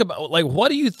 Let's talk about what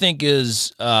do you think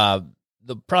is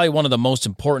probably one of the most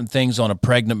important things on a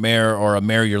pregnant mare or a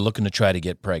mare you're looking to try to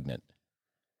get pregnant?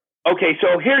 Okay,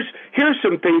 so here's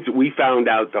some things that we found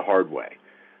out the hard way.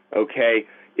 Okay,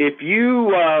 if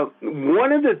you so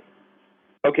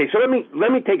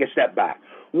let me take a step back.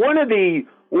 One of the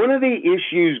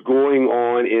issues going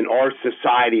on in our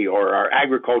society, or our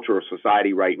agricultural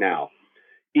society right now,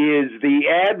 is the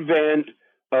advent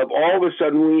of all of a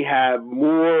sudden we have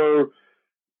more.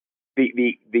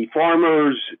 The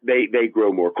farmers, they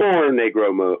grow more corn, they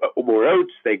grow more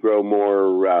oats, they grow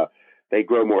more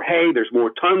hay. There's more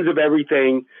tons of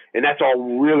everything, and that's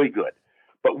all really good.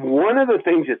 But one of the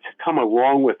things that's come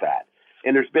along with that,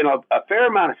 and there's been a fair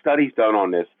amount of studies done on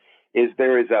this, is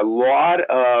there is a lot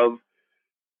of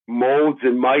molds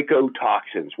and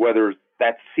mycotoxins, whether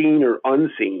that's seen or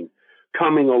unseen,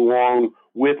 coming along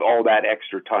with all that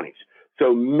extra tonnage.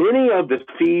 So many of the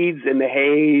feeds and the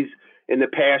hays in the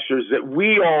pastures that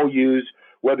we all use,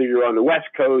 whether you're on the West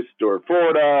Coast or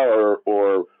Florida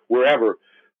or wherever,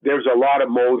 there's a lot of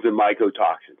molds and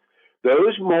mycotoxins.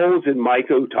 Those molds and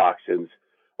mycotoxins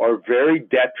are very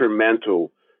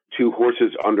detrimental to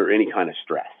horses under any kind of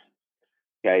stress.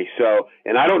 Okay, so,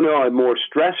 and I don't know a more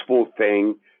stressful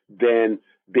thing than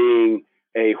being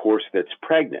a horse that's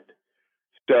pregnant.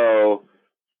 So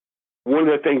one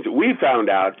of the things that we found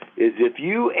out is if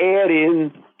you add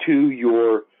in to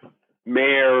your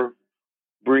mare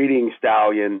breeding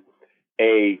stallion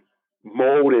a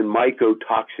mold and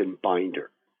mycotoxin binder,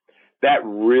 that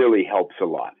really helps a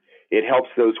lot. It helps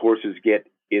those horses get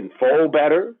in foal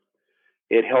better.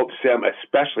 It helps them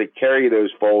especially carry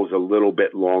those foals a little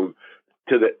bit longer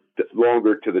to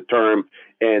the term.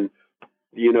 And,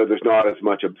 there's not as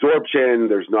much absorption.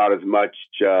 There's not as much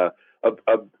of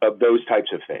those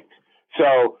types of things.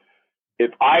 So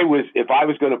if I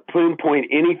was going to pinpoint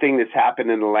anything that's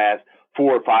happened in the last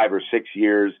 4 or 5 or 6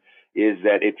 years, is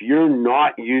that if you're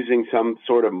not using some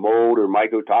sort of mold or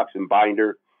mycotoxin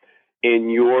binder in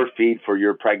your feed for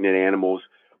your pregnant animals,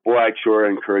 boy, I'd sure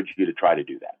encourage you to try to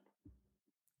do that.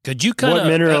 Could you kind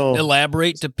of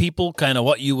elaborate to people kind of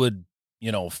what you would,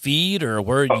 feed or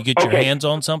where you get your hands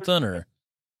on something? Or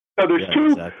so there's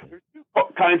two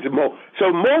kinds of mold.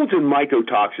 So molds and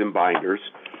mycotoxin binders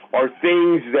are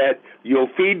things that you'll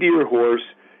feed to your horse,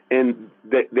 and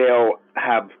that they'll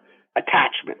have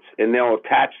attachments, and they'll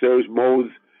attach those molds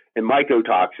and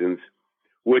mycotoxins,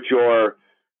 which are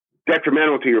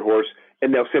detrimental to your horse,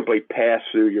 and they'll simply pass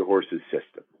through your horse's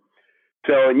system.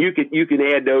 So, and you can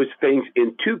add those things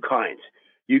in two kinds.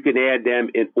 You can add them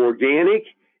in organic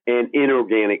and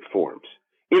inorganic forms.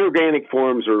 Inorganic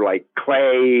forms are like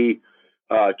clay,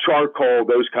 charcoal,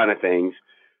 those kind of things.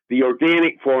 The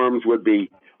organic forms would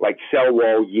be like cell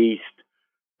wall yeast,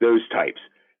 those types.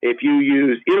 If you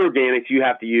use inorganics, you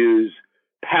have to use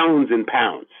pounds and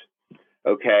pounds,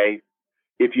 okay?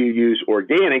 If you use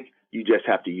organic, you just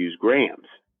have to use grams.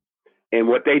 And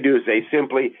what they do is they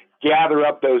simply gather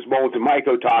up those molds and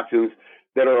mycotoxins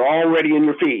that are already in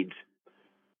your feeds.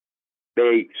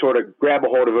 They sort of grab a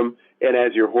hold of them, and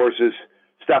as your horse's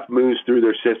stuff moves through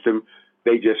their system,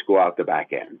 they just go out the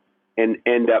back end and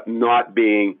end up not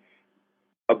being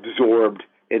absorbed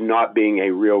and not being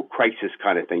a real crisis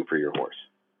kind of thing for your horse.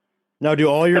 Now, do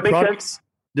all your products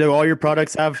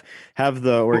have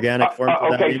the organic form?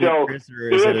 Okay, so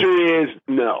the answer is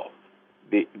no.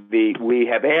 We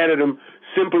have added them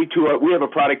simply to we have a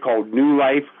product called New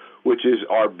Life, which is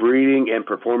our breeding and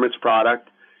performance product,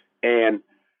 and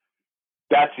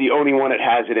that's the only one that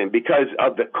has it in because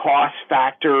of the cost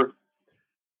factor.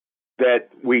 That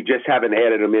we just haven't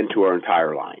added them into our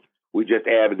entire line. We just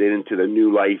added it into the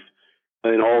New Life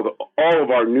and all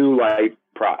of our New Life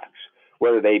products,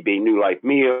 whether they be New Life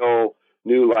Meal,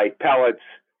 New Life Pellets,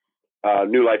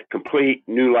 New Life Complete,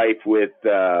 New Life with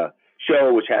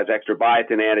Show, which has extra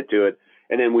biotin added to it,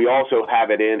 and then we also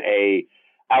have it in a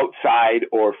outside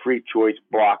or free choice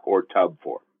block or tub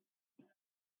form.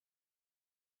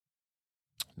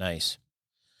 Nice,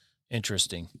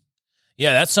 interesting.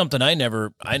 Yeah, that's something I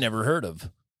never heard of.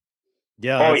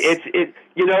 Yeah,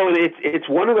 it's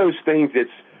one of those things that's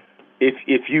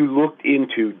if you looked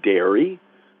into dairy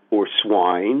or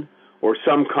swine or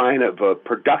some kind of a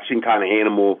production kind of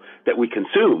animal that we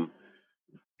consume,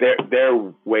 they're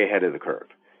way ahead of the curve.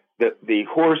 The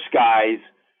horse guys,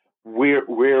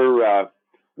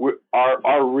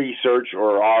 our research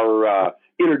or our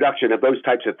introduction of those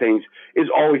types of things is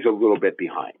always a little bit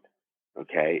behind.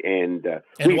 Okay, and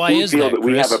we feel that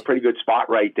we have a pretty good spot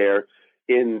right there.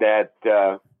 In that,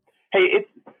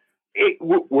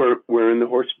 we're in the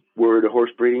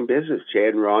horse breeding business.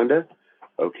 Chad and Rhonda,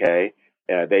 okay,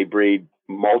 they breed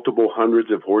multiple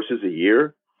hundreds of horses a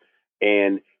year,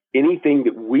 and anything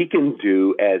that we can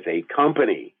do as a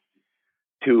company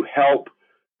to help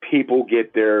people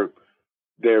get their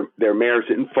mares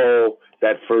in foal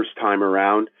that first time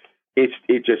around, it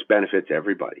just benefits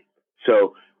everybody.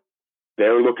 So.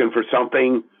 They're looking for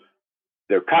something.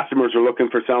 Their customers are looking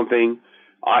for something.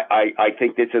 I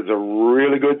think this is a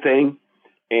really good thing,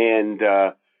 and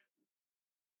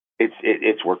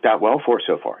it's worked out well for us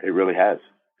so far. It really has.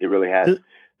 It really has.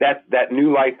 That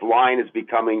New Life line is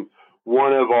becoming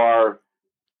one of our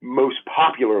most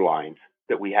popular lines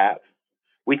that we have.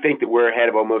 We think that we're ahead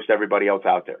of almost everybody else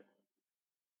out there.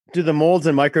 Do the molds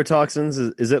and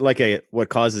mycotoxins, is it like what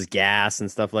causes gas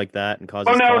and stuff like that? And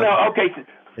causes no. Okay.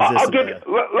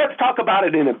 Let's talk about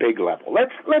it in a big level.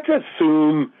 Let's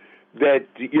assume that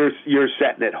you're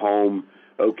sitting at home,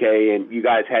 okay, and you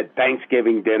guys had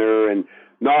Thanksgiving dinner, and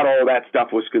not all that stuff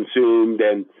was consumed,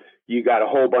 and you got a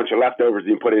whole bunch of leftovers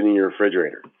and you put it in your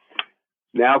refrigerator.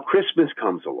 Now Christmas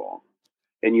comes along,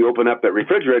 and you open up that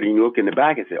refrigerator and you look in the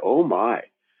back and say, "Oh my,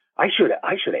 I should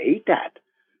have ate that."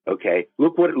 Okay,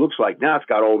 look what it looks like now. It's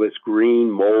got all this green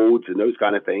molds and those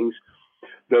kind of things.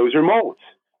 Those are molds.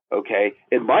 Okay,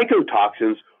 and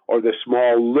mycotoxins are the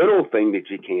small little thing that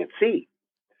you can't see,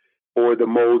 or the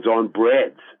molds on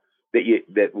breads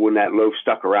that when that loaf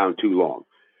stuck around too long.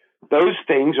 those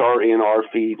things are in our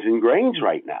feeds and grains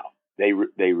right now. They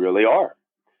really are,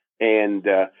 and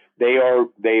they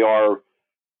are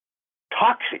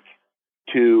toxic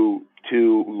to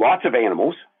lots of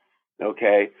animals.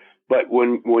 Okay, but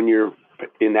when you're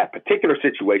in that particular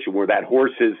situation where that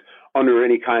horse is under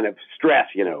any kind of stress,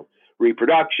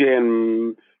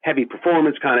 reproduction, heavy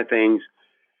performance kind of things,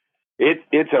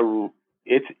 it's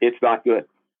not good.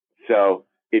 So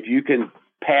if you can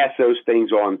pass those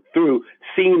things on through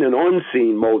seen and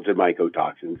unseen molds and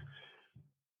mycotoxins,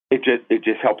 it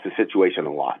just helps the situation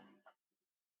a lot.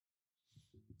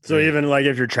 So even like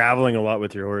if you're traveling a lot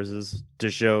with your horses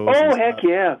to shows. Oh, heck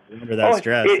yeah. Under that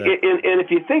stress. And if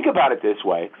you think about it this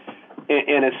way,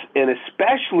 and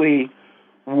especially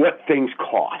what things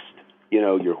cost,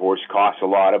 your horse costs a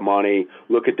lot of money.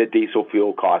 Look at the diesel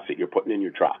fuel costs that you're putting in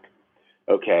your truck.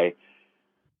 Okay.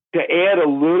 To add a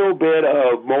little bit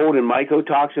of mold and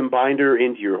mycotoxin binder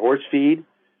into your horse feed,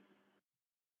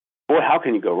 boy, how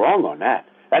can you go wrong on that?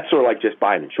 That's sort of like just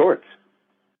buying insurance.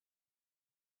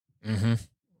 Mm-hmm.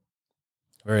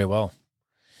 Very well.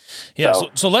 Yeah.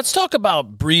 So let's talk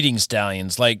about breeding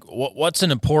stallions. Like what's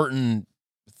an important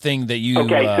thing that you,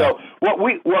 so what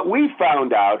we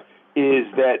found out is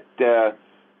that,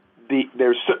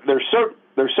 there's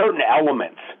certain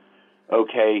elements,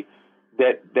 okay,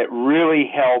 that really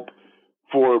help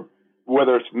for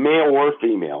whether it's male or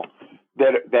female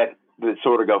that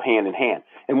sort of go hand in hand.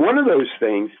 And one of those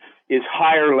things is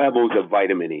higher levels of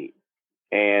vitamin E.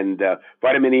 And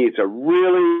vitamin E is a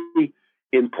really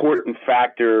important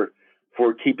factor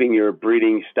for keeping your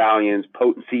breeding stallion's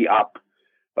potency up,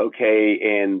 okay,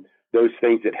 and those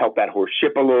things that help that horse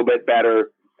ship a little bit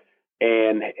better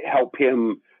and help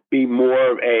him be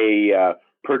more of a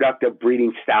productive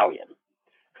breeding stallion.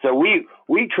 So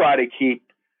we try to keep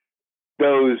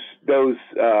those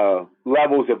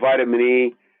levels of vitamin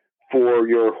E for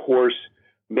your horse,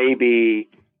 maybe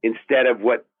instead of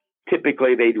what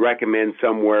typically they'd recommend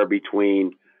somewhere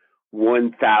between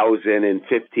 1,000 and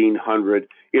 1,500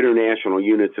 international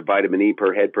units of vitamin E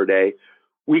per head per day,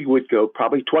 we would go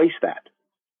probably twice that.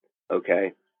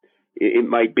 Okay. It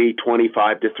might be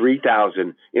 25 to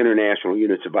 3,000 international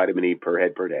units of vitamin E per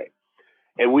head per day.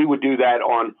 And we would do that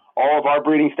on all of our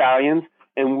breeding stallions.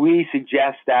 And we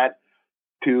suggest that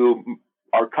to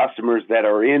our customers that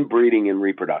are in breeding and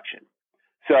reproduction.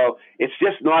 So it's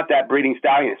just not that breeding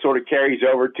stallion. It sort of carries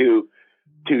over to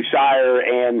sire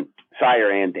and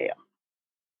dam.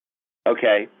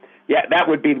 Okay. Yeah, that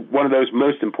would be one of those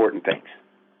most important things.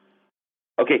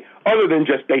 Okay. Other than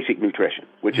just basic nutrition,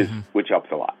 which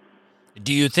helps a lot.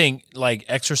 Do you think like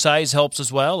exercise helps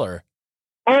as well, or?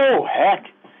 Oh, heck.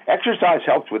 Exercise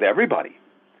helps with everybody.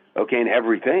 Okay. And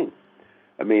everything.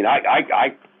 I mean,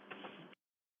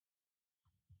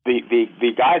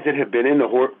 the guys that have been in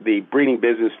the breeding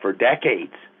business for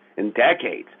decades and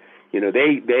decades,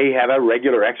 they have a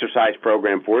regular exercise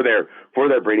program for their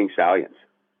breeding stallions.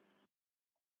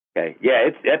 Okay,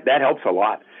 yeah, that helps a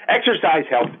lot. Exercise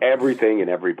helps everything and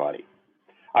everybody.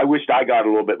 I wished I got a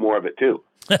little bit more of it too.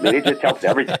 I mean, it just helps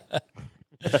everything.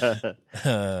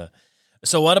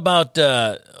 So what about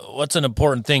what's an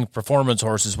important thing for performance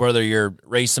horses, whether you're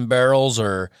racing barrels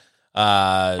or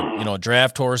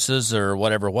draft horses or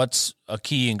whatever? What's a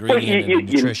key ingredient in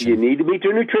nutrition? You need to meet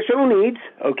your nutritional needs.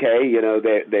 Okay,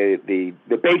 the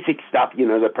basic stuff.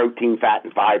 The protein, fat,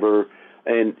 and fiber,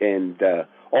 and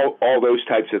all those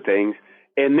types of things.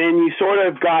 And then you sort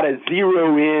of got to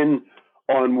zero in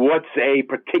on what's a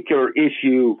particular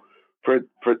issue for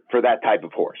that type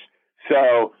of horse.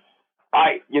 So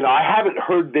I haven't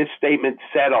heard this statement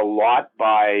said a lot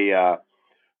by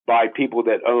people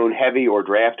that own heavy or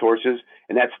draft horses,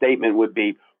 and that statement would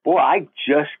be, boy, I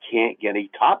just can't get a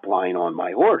top line on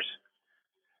my horse.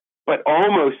 But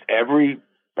almost every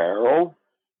barrel,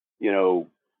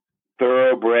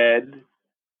 thoroughbred,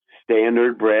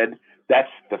 standard bred,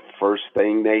 that's the first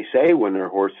thing they say when their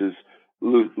horses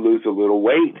lose a little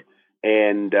weight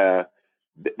and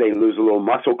they lose a little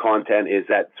muscle content, is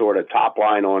that sort of top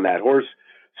line on that horse.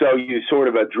 So you sort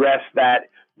of address that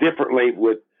differently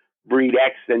with breed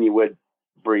X than you would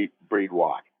breed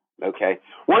Y. Okay.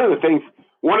 One of the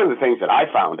things that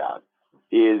I found out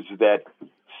is that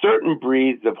certain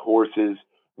breeds of horses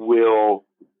will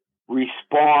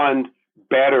respond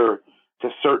better to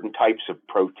certain types of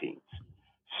proteins.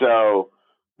 So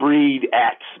breed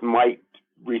X might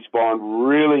respond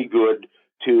really good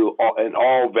to an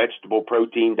all vegetable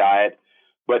protein diet,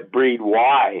 but breed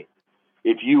Y,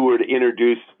 if you were to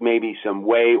introduce maybe some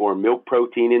whey or milk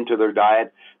protein into their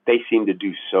diet, they seem to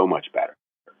do so much better.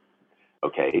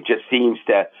 Okay, it just seems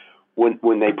to,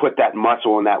 when they put that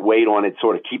muscle and that weight on, it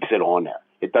sort of keeps it on there.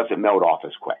 It doesn't melt off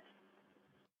as quick.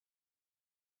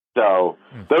 So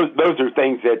those are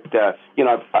things that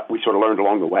we sort of learned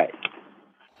along the way.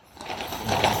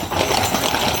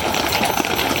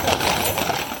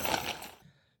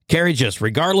 Carriages,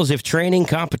 regardless if training,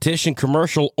 competition,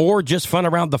 commercial, or just fun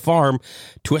around the farm,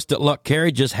 Twisted Luck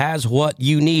Carriages has what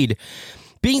you need.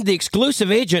 Being the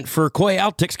exclusive agent for Coy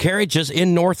Altix Carriages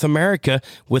in North America,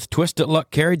 with Twisted Luck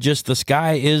Carriages, the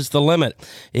sky is the limit.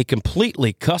 A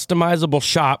completely customizable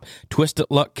shop, Twisted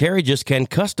Luck Carriages can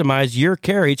customize your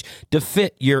carriage to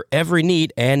fit your every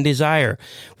need and desire.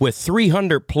 With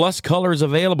 300 plus colors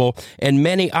available and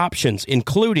many options,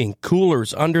 including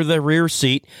coolers under the rear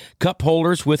seat, cup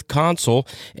holders with console,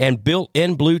 and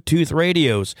built-in Bluetooth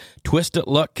radios, Twisted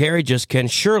Luck Carriages can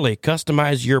surely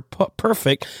customize your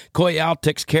perfect Coy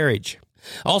Altix carriage.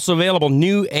 Also available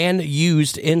new and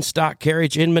used in-stock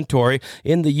carriage inventory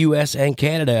in the U.S. and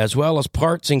Canada, as well as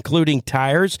parts including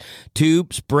tires,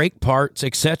 tubes, brake parts,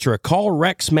 etc. Call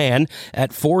Rex Mann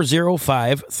at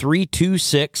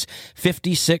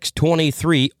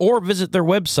 405-326-5623 or visit their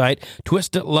website,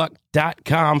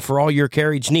 twistedluck.com, for all your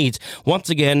carriage needs. Once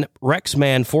again, Rex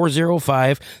Mann,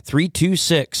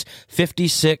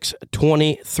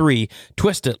 405-326-5623.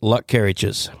 Twisted Luck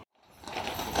Carriages.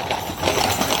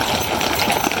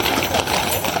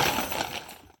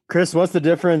 Chris, what's the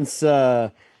difference?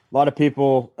 A lot of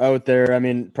people out there, I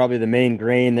mean, probably the main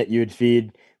grain that you'd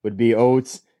feed would be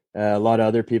oats. A lot of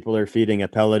other people are feeding a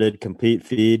pelleted complete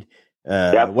feed.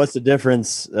 What's the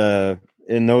difference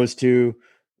in those two?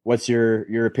 What's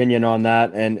your opinion on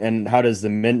that? And how does the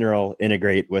mineral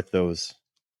integrate with those?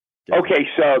 Okay,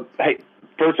 so hey,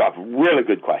 first off, really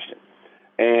good question,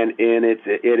 and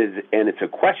it's a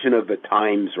question of the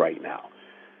times right now.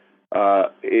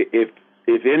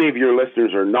 If any of your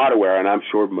listeners are not aware, and I'm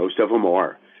sure most of them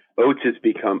are, oats has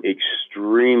become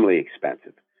extremely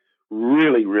expensive,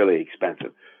 really, really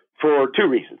expensive, for two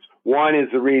reasons. One is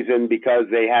the reason because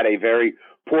they had a very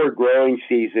poor growing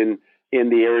season in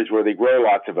the areas where they grow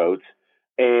lots of oats,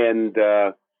 and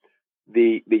the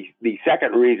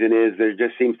second reason is there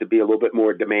just seems to be a little bit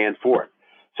more demand for it.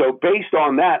 So based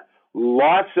on that,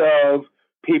 lots of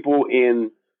people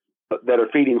that are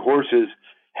feeding horses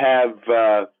have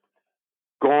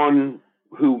gone,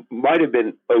 who might have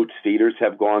been oats feeders,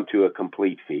 have gone to a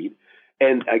complete feed.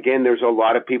 And again, there's a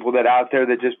lot of people that out there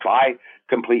that just buy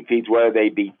complete feeds, whether they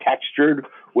be textured,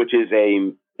 which is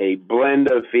a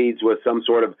blend of feeds with some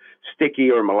sort of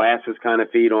sticky or molasses kind of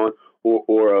feed on,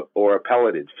 or a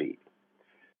pelleted feed.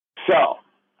 So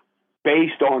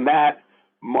based on that,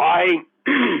 my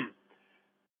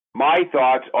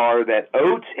thoughts are that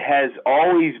oats has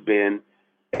always been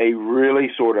a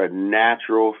really sort of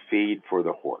natural feed for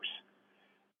the horse.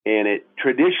 And it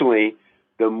traditionally,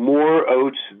 the more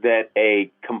oats that a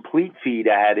complete feed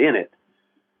had in it,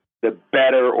 the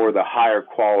better or the higher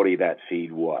quality that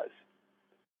feed was.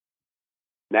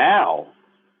 Now,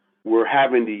 we're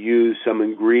having to use some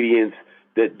ingredients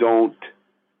that don't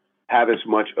have as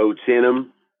much oats in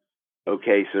them.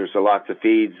 Okay, so there's lots of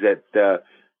feeds that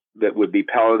would be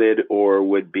pelleted or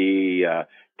would be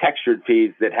textured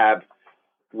feeds that have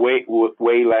way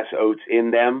less oats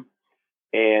in them,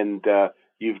 and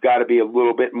you've got to be a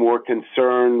little bit more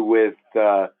concerned with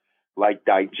like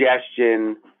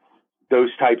digestion,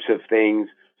 those types of things,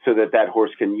 so that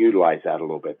horse can utilize that a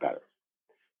little bit better.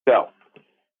 So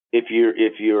if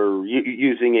you're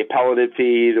using a pelleted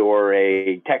feed or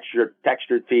a textured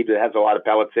feed that has a lot of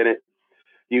pellets in it,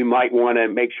 you might want to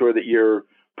make sure that your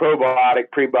probiotic,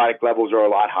 prebiotic levels are a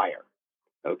lot higher.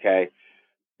 Okay.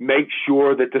 Make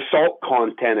sure that the salt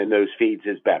content in those feeds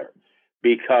is better,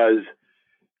 because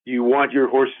you want your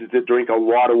horses to drink a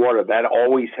lot of water. That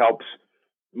always helps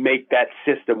make that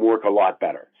system work a lot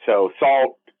better. So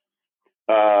salt,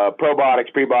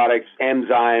 probiotics, prebiotics,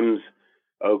 enzymes,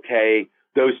 okay,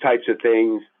 those types of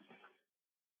things.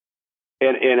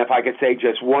 And if I could say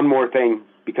just one more thing,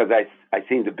 because I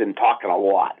seem to have been talking a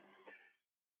lot.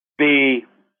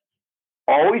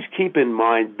 Always keep in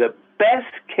mind the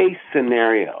best case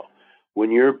scenario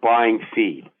when you're buying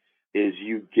feed is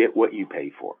you get what you pay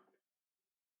for.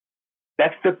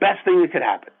 That's the best thing that could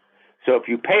happen. So if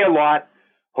you pay a lot,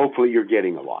 hopefully you're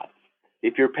getting a lot.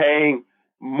 If you're paying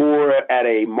more at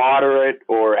a moderate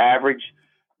or average,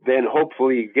 then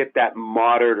hopefully you get that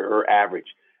moderate or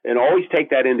average. And always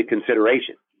take that into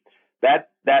consideration. That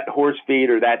horse feed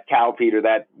or that cow feed or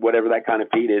that whatever that kind of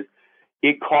feed is,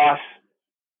 it costs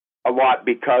a lot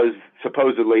because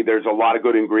supposedly there's a lot of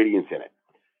good ingredients in it.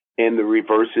 And the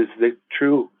reverse is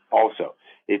true also.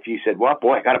 If you said, well,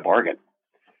 boy, I got a bargain.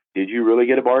 Did you really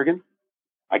get a bargain?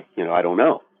 I don't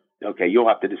know. Okay, you'll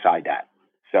have to decide that.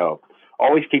 So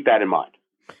always keep that in mind.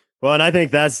 Well, and I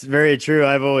think that's very true.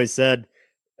 I've always said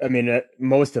I mean,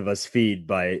 most of us feed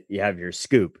by you have your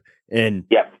scoop, and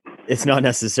Yep. it's not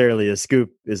necessarily a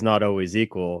scoop is not always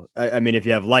equal. I mean, if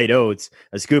you have light oats,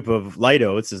 a scoop of light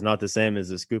oats is not the same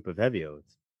as a scoop of heavy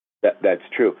oats. That's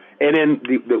true. And then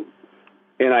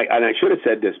I should have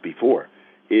said this before,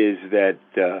 is that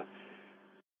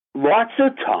lots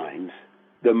of times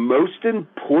the most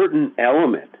important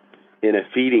element in a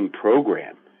feeding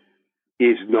program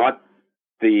is not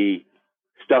the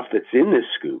stuff that's in the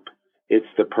scoop. It's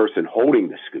the person holding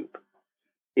the scoop.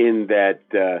 In that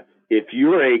if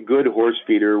you're a good horse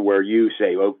feeder where you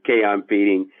say, okay, I'm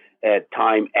feeding at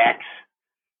time X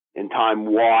and time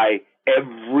Y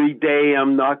every day,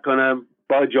 I'm not going to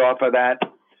budge off of that.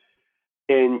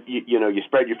 And, you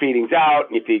spread your feedings out,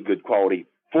 and you feed good quality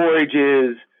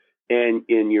forages, and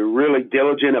you're really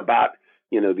diligent about,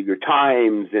 your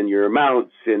times and your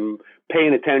amounts and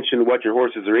paying attention to what your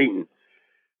horses are eating.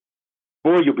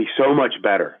 Boy, you'll be so much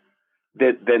better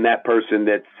than that person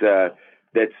that's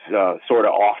sort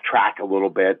of off track a little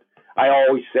bit. I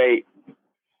always say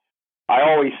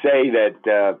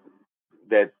that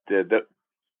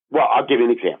well, I'll give you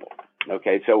an example.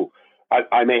 Okay, so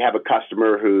I may have a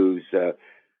customer who's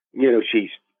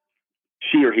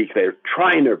she or he, they're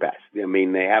trying their best. I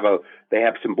mean, they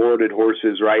have some boarded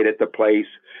horses right at the place,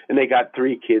 and they got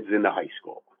 3 kids in the high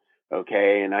school.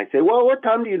 Okay, and I say, well, what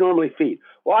time do you normally feed?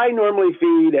 Well, I normally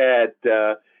feed at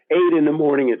 8 in the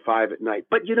morning and 5 at night.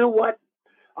 But you know what?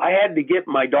 I had to get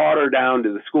my daughter down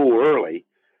to the school early,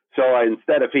 so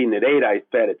instead of feeding at 8, I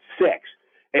fed at 6.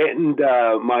 And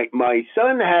my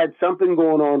son had something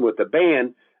going on with the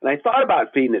band, and I thought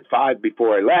about feeding at 5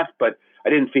 before I left, but I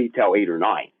didn't feed till 8 or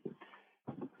 9.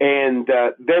 And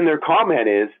then their comment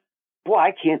is, well,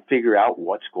 I can't figure out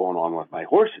what's going on with my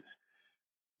horses.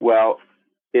 Well,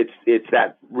 it's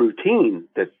that routine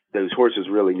that those horses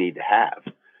really need to have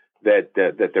that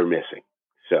they're missing.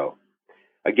 So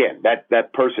again,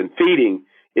 that person feeding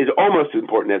is almost as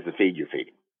important as the feed you're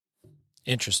feeding.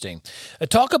 Interesting.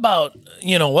 Talk about,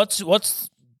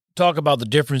 talk about the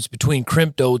difference between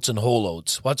crimped oats and whole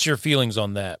oats. What's your feelings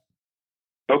on that?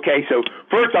 Okay, so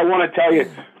first I want to tell you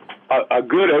a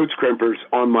good oats crimper's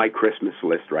on my Christmas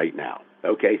list right now.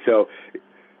 Okay, so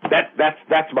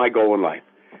that's my goal in life.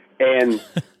 And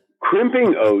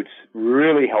crimping oats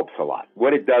really helps a lot.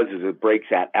 What it does is it breaks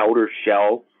that outer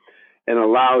shell and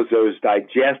allows those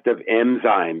digestive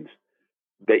enzymes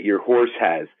that your horse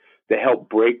has to help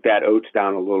break that oats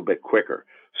down a little bit quicker.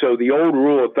 So the old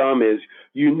rule of thumb is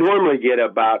you normally get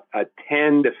about a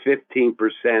 10 to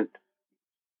 15%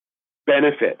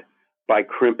 benefit by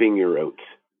crimping your oats.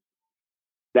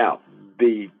 Now,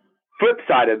 the flip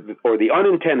side of or the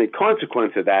unintended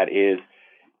consequence of that is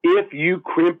if you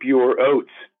crimp your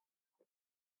oats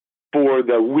for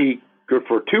the week or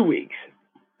for 2 weeks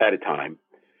at a time,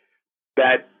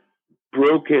 that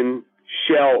broken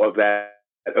shell of that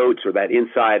oats or that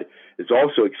inside is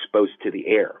also exposed to the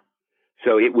air.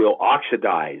 So it will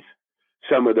oxidize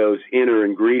some of those inner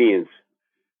ingredients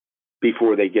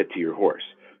before they get to your horse.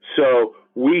 So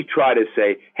we try to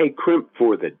say, hey, crimp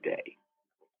for the day.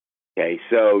 Okay,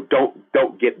 so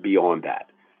don't get beyond that.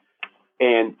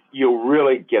 And you'll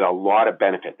really get a lot of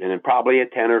benefit, and then probably a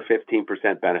 10 or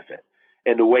 15% benefit.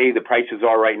 And the way the prices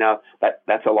are right now,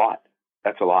 that's a lot.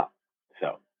 That's a lot.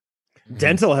 So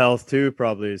dental health too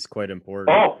probably is quite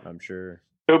important. Oh, I'm sure.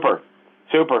 Super.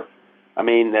 I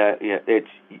mean, it's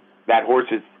that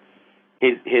horse is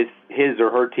his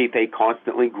or her teeth, they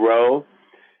constantly grow,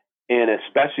 and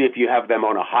especially if you have them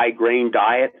on a high grain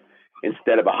diet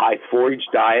instead of a high forage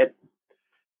diet,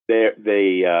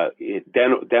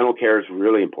 dental care is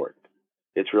really important.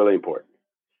 It's really important.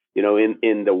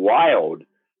 In the wild,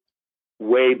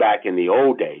 way back in the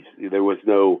old days, there was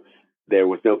no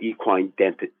equine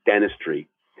dentistry,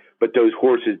 but those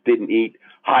horses didn't eat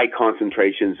high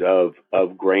concentrations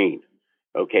of grain,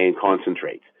 okay, and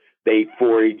concentrates. They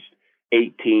foraged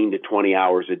 18 to 20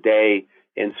 hours a day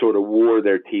and sort of wore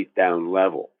their teeth down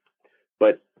level.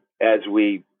 But as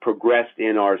we progressed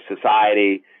in our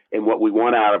society and what we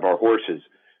want out of our horses,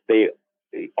 they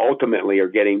ultimately are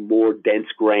getting more dense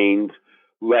grains,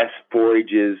 less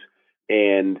forages,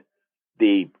 and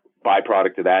the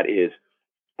byproduct of that is,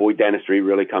 boy, dentistry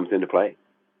really comes into play.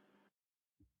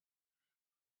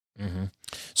 Mm-hmm.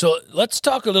 So let's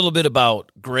talk a little bit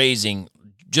about grazing,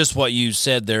 just what you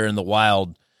said there in the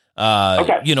wild.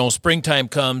 Okay. Springtime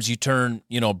comes, you turn,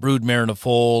 brood mare into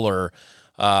foal or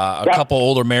a couple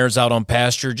older mares out on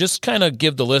pasture. Just kind of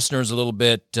give the listeners a little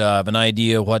bit of an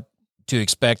idea what to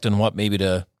expect and what maybe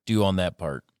to do on that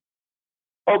part.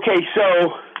 Okay,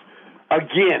 so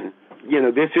again,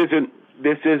 this isn't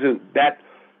that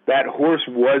that horse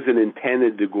wasn't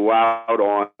intended to go out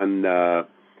on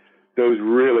those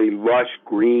really lush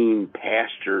green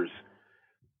pastures.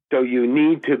 So you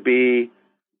need to be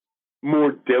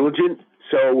more diligent.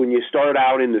 So when you start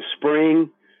out in the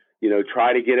spring,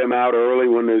 try to get them out early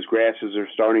when those grasses are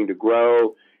starting to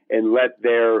grow, and let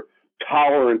their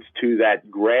tolerance to that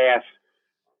grass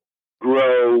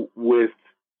grow with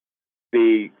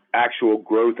the actual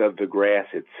growth of the grass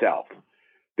itself.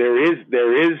 There is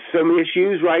some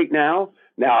issues right now.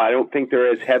 Now, I don't think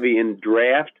they're as heavy in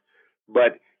draft,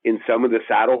 but in some of the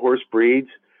saddle horse breeds,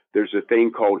 there's a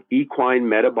thing called equine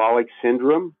metabolic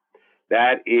syndrome.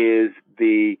 That is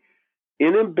the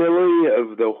inability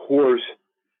of the horse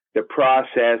to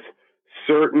process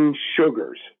certain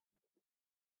sugars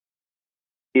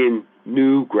in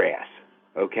new grass.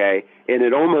 Okay, and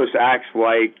it almost acts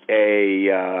like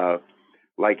a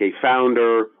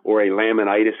founder or a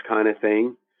laminitis kind of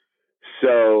thing.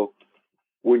 So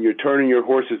when you're turning your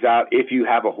horses out, if you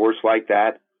have a horse like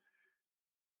that,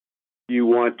 you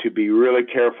want to be really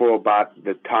careful about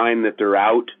the time that they're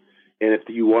out. And if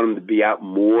you want them to be out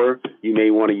more, you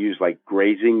may want to use like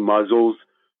grazing muzzles,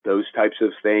 those types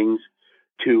of things,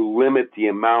 to limit the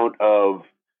amount of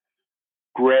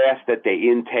grass that they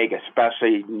intake,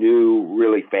 especially new,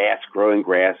 really fast growing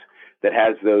grass that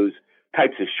has those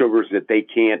types of sugars that they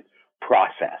can't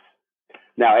process.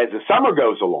 Now, as the summer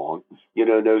goes along,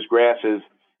 those grasses,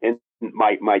 and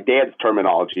my dad's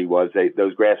terminology was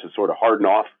those grasses sort of harden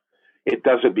off. It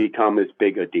doesn't become as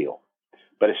big a deal.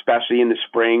 But especially in the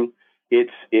spring,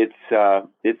 it's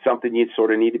something you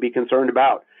sort of need to be concerned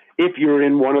about if you're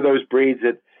in one of those breeds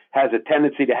that has a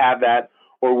tendency to have that,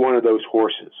 or one of those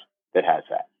horses that has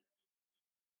that.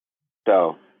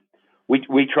 So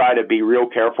we try to be real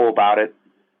careful about it,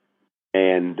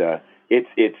 and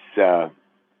it's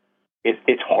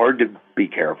hard to be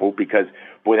careful because,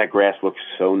 boy, that grass looks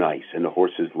so nice and the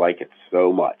horses like it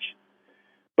so much.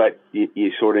 But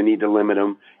you sort of need to limit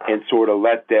them and sort of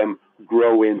let them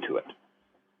grow into it.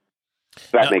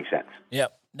 That makes sense. Yeah.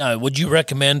 Now, would you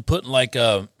recommend putting like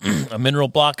a mineral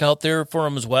block out there for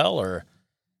them as well, or?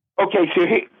 Okay, so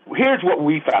here's what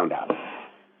we found out.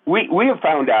 We have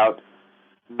found out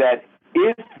that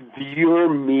if you're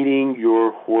meeting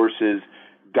your horse's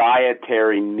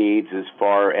dietary needs as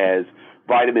far as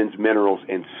vitamins, minerals,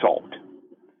 and salt,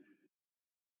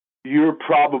 you're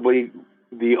probably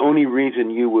the only reason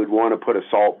you would want to put a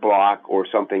salt block or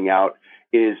something out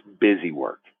is busy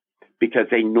work, because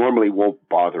they normally won't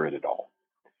bother it at all.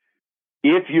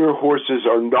 If your horses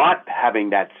are not having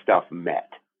that stuff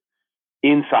met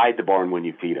inside the barn when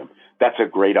you feed them, that's a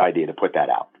great idea to put that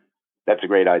out.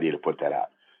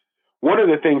 One of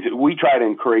the things that we try to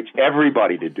encourage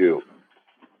everybody to do,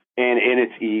 and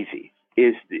it's easy,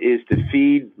 is to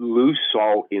feed loose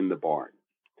salt in the barn,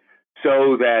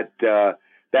 so that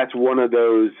that's one of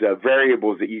those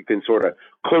variables that you can sort of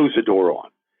close the door on.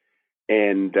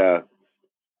 And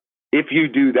if you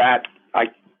do that,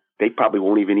 they probably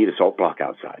won't even need a salt block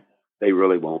outside. They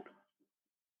really won't.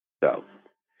 So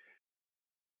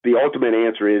the ultimate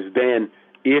answer is then,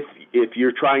 if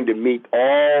you're trying to meet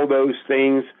all those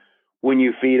things when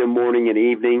you feed them morning and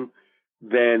evening,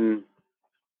 then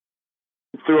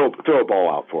throw a ball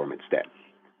out for them instead.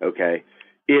 Okay.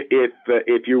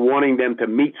 If you're wanting them to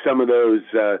meet some of those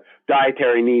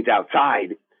dietary needs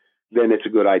outside, then it's a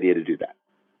good idea to do that.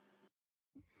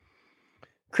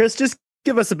 Chris, just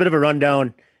give us a bit of a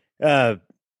rundown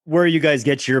where you guys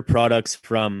get your products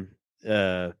from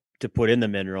to put in the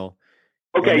mineral.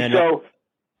 Okay, then, so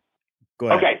go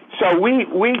ahead. Okay, so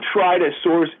we try to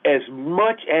source as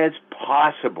much as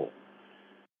possible,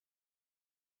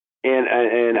 and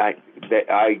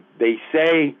they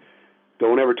say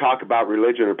don't ever talk about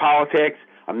religion or politics.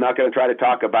 I'm not going to try to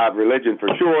talk about religion for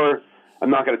sure. I'm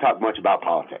not going to talk much about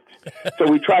politics. So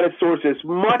we try to source as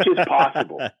much as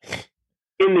possible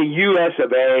in the U.S.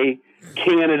 of A,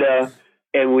 Canada,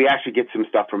 and we actually get some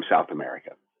stuff from South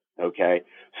America. Okay,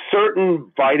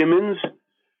 certain vitamins,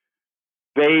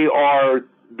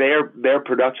 their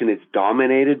production is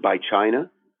dominated by China.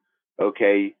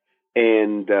 Okay,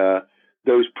 and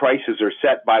those prices are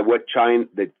set by what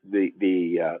the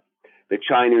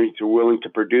Chinese are willing to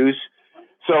produce.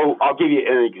 So I'll give you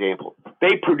an example.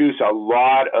 They produce a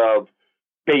lot of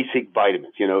basic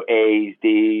vitamins, A's,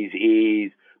 D's,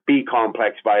 E's, B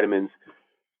complex vitamins.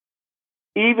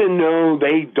 Even though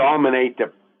they dominate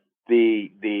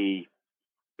the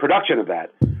production of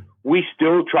that, we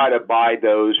still try to buy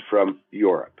those from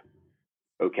Europe.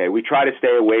 Okay, we try to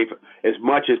stay away as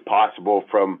much as possible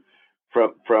from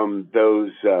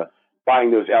those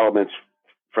buying those elements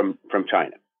from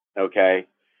China. Okay,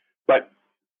 but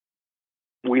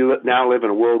now live in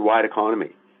a worldwide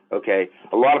economy. Okay,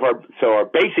 a lot of our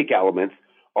basic elements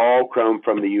all come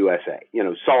from the USA.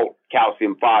 Salt,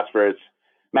 calcium, phosphorus,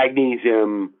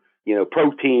 magnesium.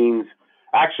 Proteins.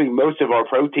 Actually, most of our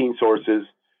protein sources,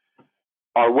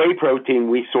 our whey protein,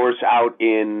 we source out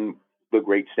in the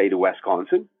great state of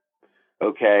Wisconsin.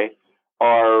 Okay,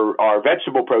 our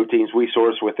vegetable proteins we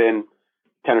source within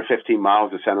 10 or 15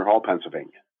 miles of Center Hall,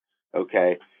 Pennsylvania.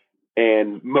 Okay,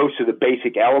 and most of the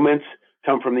basic elements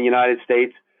come from the United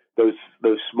States. Those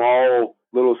small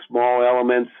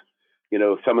elements,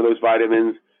 some of those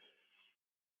vitamins,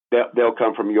 they'll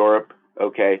come from Europe.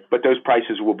 Okay, but those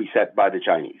prices will be set by the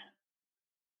Chinese.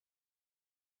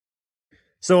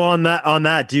 So on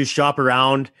that, do you shop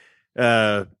around,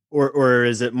 or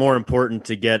is it more important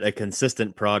to get a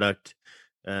consistent product?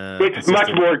 It's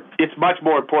much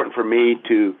more important for me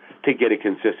to get a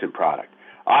consistent product.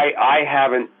 I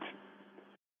haven't,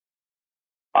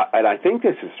 and I think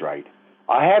this is right.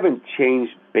 I haven't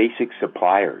changed basic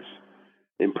suppliers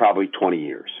in probably 20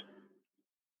 years.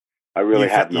 I really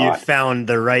have not. You found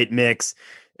the right mix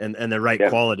and the right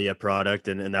quality of product,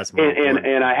 and that's more important.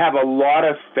 And I have a lot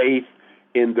of faith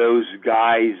in those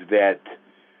guys that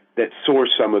source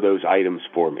some of those items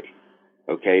for me.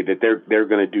 Okay, that they're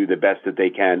going to do the best that they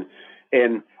can.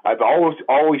 And I've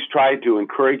always tried to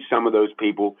encourage some of those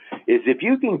people is if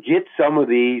you can get some of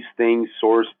these things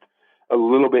sourced a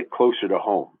little bit closer to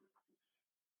home,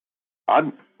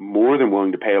 I'm more than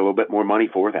willing to pay a little bit more money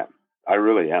for them. I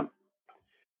really am.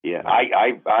 Yeah,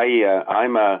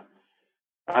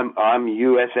 I'm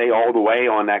USA all the way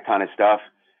on that kind of stuff,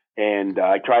 and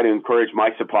I try to encourage my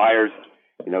suppliers.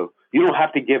 You don't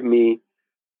have to give me.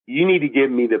 You need to give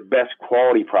me the best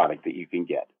quality product that you can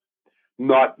get,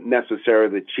 not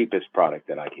necessarily the cheapest product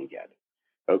that I can get.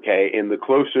 Okay, and the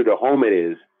closer to home it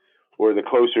is, or the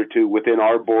closer to within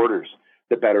our borders,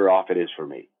 the better off it is for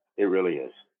me. It really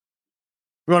is.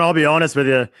 Well, I'll be honest with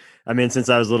you. I mean, since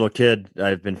I was a little kid,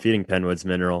 I've been feeding Penwoods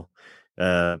Mineral.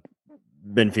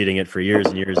 Been feeding it for years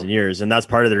and years and years. And that's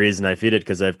part of the reason I feed it,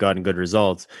 because I've gotten good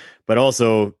results. But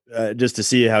also just to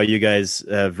see how you guys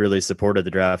have really supported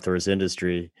the draft horse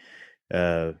industry.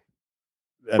 I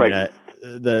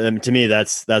mean, to me,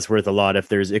 that's worth a lot. If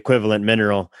there's equivalent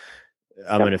mineral,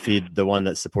 I'm going to feed the one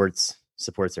that supports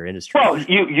our industry. Well,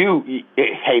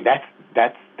 hey,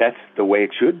 that's the way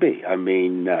it should be. I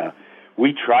mean,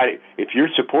 we try to, if you're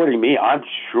supporting me, I'm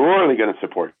surely going to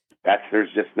support you.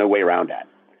 There's just no way around that.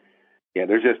 Yeah,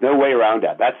 there's just no way around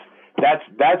that.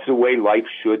 That's the way life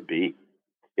should be.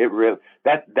 It really,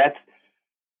 that's,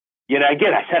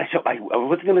 again, I said I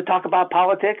wasn't going to talk about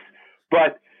politics,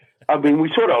 but I mean,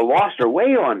 we sort of lost our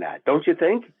way on that, don't you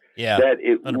think? Yeah. That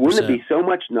wouldn't it be so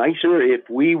much nicer if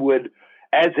we would,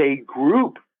 as a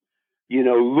group,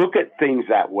 look at things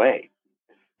that way,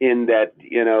 in that,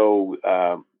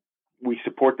 we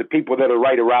support the people that are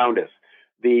right around us,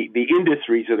 the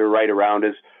industries that are right around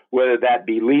us, whether that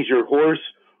be leisure horse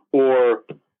or,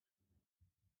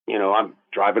 I'm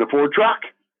driving a Ford truck,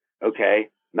 okay,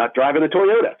 not driving a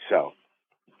Toyota. So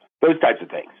those types of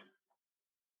things.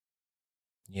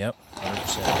 Yep,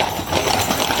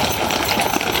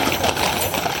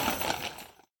 100%.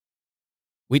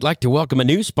 We'd like to welcome a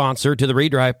new sponsor to the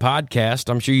Redrive podcast.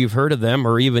 I'm sure you've heard of them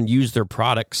or even used their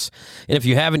products. And if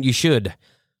you haven't, you should.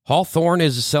 Hawthorne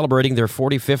is celebrating their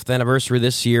 45th anniversary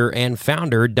this year, and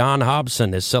founder Don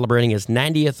Hobson is celebrating his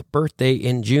 90th birthday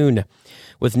in June.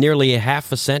 With nearly a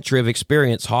half a century of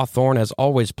experience, Hawthorne has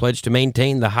always pledged to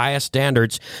maintain the highest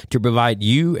standards to provide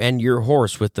you and your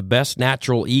horse with the best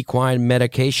natural equine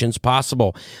medications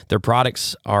possible. Their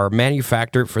products are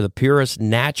manufactured for the purest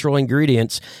natural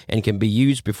ingredients and can be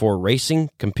used before racing,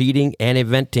 competing, and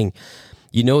eventing.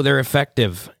 You know they're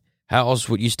effective. How else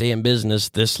would you stay in business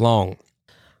this long?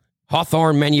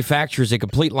 Hawthorne manufactures a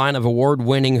complete line of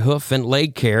award-winning hoof and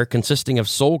leg care consisting of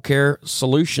sole care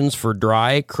solutions for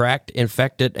dry, cracked,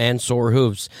 infected, and sore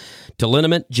hooves, to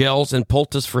liniment, gels, and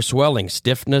poultice for swelling,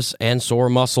 stiffness, and sore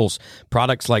muscles.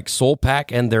 Products like Sole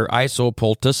Pack and their Iso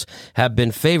Poultice have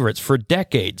been favorites for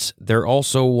decades. They're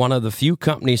also one of the few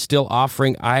companies still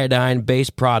offering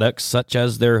iodine-based products such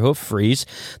as their Hoof Freeze.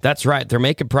 That's right, they're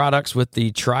making products with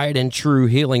the tried and true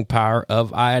healing power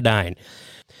of iodine.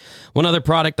 One other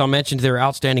product I'll mention, their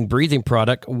outstanding breathing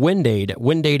product, WindAid.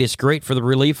 WindAid is great for the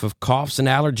relief of coughs and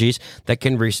allergies that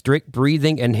can restrict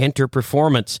breathing and hinder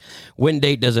performance.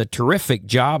 WindAid does a terrific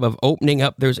job of opening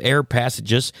up those air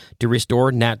passages to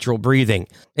restore natural breathing.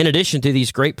 In addition to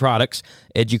these great products,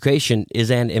 education is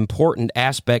an important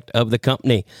aspect of the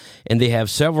company, and they have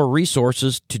several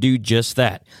resources to do just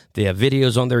that. They have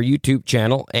videos on their YouTube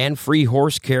channel and free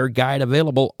horse care guide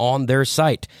available on their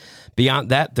site. Beyond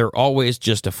that, they're always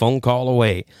just a phone call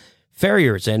away.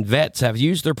 Farriers and vets have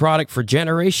used their product for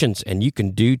generations, and you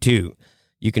can do too.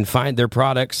 You can find their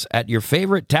products at your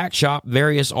favorite tack shop,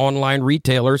 various online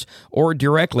retailers, or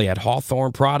directly at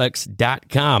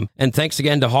HawthorneProducts.com. And thanks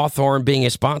again to Hawthorne being a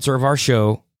sponsor of our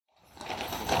show.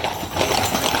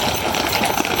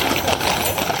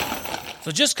 So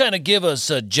just kind of give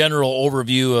us a general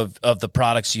overview of the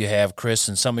products you have, Chris,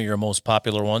 and some of your most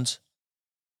popular ones.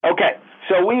 Okay,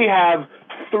 so we have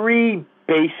 3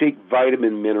 basic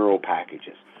vitamin mineral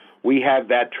packages. We have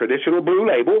that traditional Blue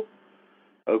Label,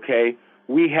 okay?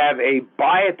 We have a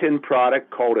biotin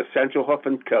product called Essential Hoof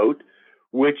and Coat,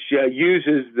 which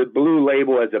uses the Blue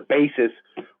Label as a basis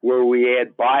where we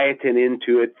add biotin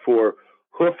into it for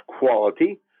hoof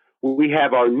quality. We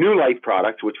have our New Life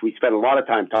products, which we spend a lot of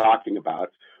time talking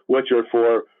about, which are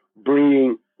for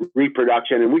breeding,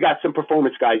 reproduction, and we got some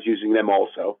performance guys using them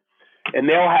also. And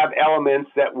they'll have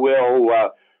elements that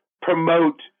will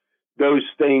promote those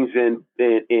things in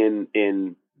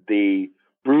the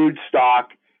brood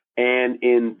stock and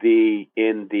in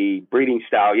the breeding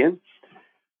stallion.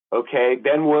 Okay,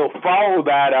 then we'll follow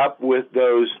that up with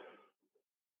those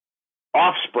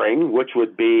offspring, which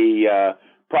would be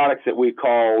products that we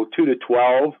call 2 to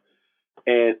 12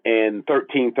 and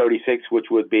 1336, which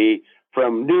would be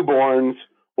from newborns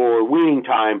or weaning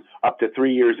time up to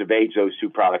 3 years of age. Those 2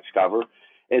 products cover,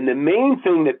 and the main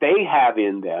thing that they have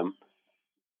in them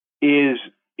is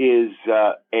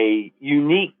a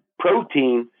unique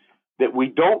protein that we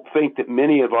don't think that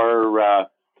many of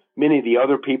the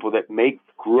other people that make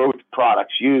growth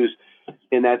products use,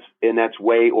 and that's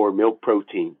whey or milk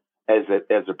protein as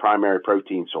a primary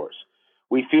protein source.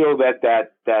 We feel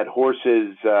that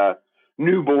horses,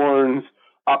 newborns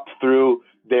up through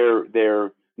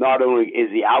their not only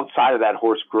is the outside of that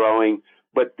horse growing,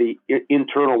 but the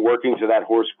internal workings of that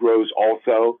horse grows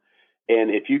also.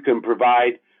 And if you can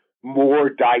provide more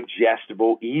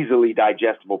digestible, easily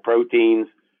digestible proteins,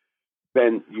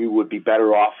 then you would be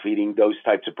better off feeding those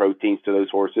types of proteins to those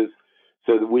horses.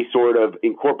 So that we sort of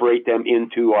incorporate them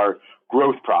into our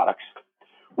growth products.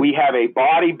 We have a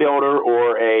bodybuilder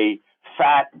or a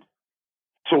fat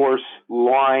source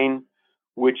line,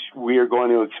 which we are going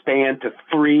to expand to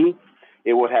 3.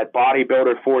 It will have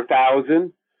Bodybuilder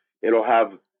 4000. It'll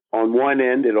have on one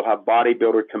end, it'll have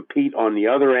Bodybuilder Compete on the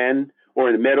other end or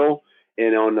in the middle.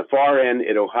 And on the far end,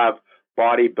 it'll have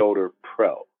Bodybuilder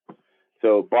Pro.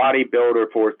 So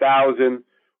Bodybuilder 4000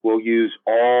 will use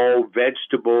all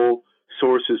vegetable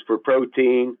sources for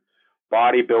protein.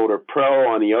 Bodybuilder Pro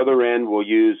on the other end will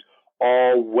use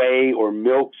all whey or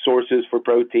milk sources for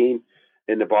protein,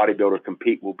 and the Bodybuilder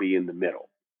Compete will be in the middle.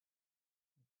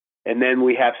 And then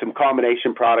we have some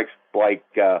combination products like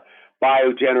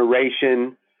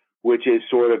Biogeneration, which is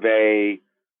sort of a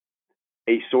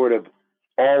sort of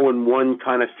all-in-one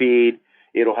kind of feed.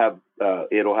 It'll have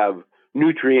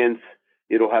nutrients.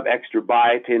 It'll have extra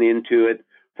biotin into it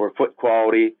for foot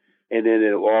quality, and then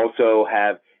it'll also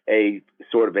have a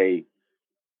sort of a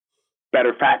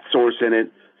better fat source in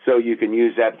it. So you can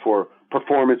use that for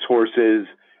performance horses.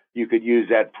 You could use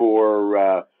that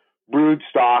for brood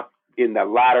stock in the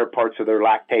latter parts of their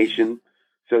lactation,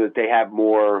 so that they have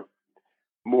more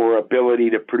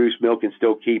ability to produce milk and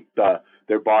still keep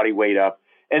their body weight up.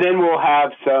 And then we'll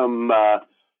have some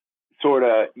sort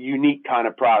of unique kind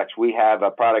of products. We have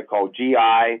a product called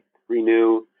GI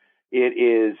Renew. It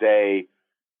is a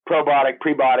probiotic,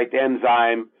 prebiotic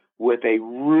enzyme with a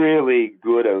really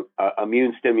good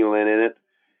immune stimulant in it.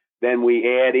 Then we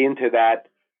add into that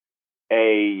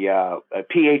a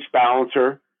pH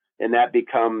balancer, and that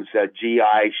becomes a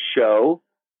GI Show.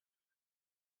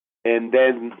 And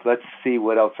then let's see,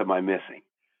 what else am I missing?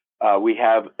 We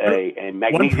have a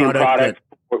magnesium product.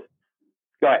 Go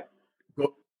ahead.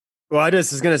 Well, I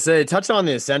just was going to say, touch on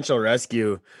the Essential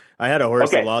Rescue. I had a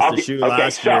horse that lost a shoe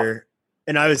last year,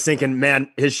 and I was thinking,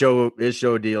 man, his show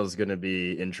deal is going to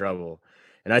be in trouble.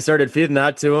 And I started feeding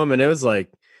that to him, and it was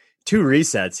like 2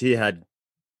 resets. He had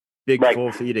big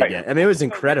full feed again. I mean, it was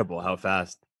incredible how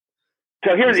fast.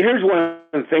 So here's one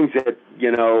of the things that,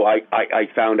 I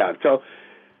found out. So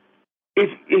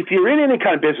if you're in any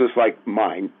kind of business like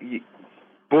mine,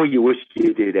 you wish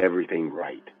you did everything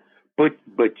right, but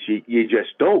you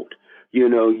just don't. You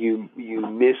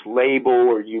mislabel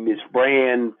or you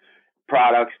misbrand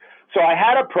products. So I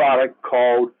had a product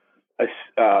called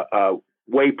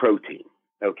whey protein,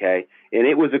 okay, and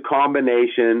it was a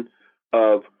combination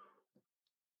of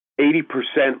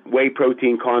 80% whey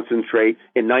protein concentrate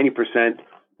and 90%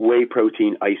 whey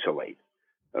protein isolate,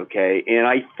 okay, and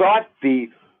I thought the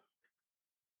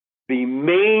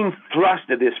main thrust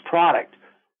of this product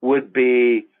would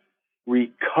be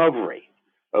recovery.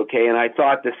 Okay, and I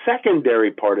thought the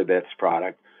secondary part of this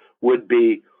product would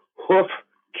be hoof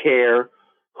care,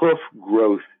 hoof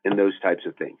growth, and those types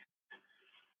of things.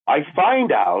 I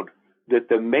find out that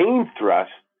the main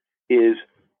thrust is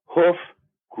hoof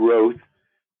growth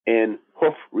and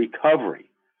hoof recovery.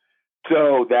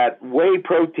 So that whey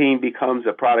protein becomes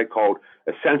a product called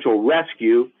Essential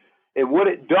Rescue. And what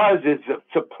it does is it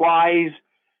supplies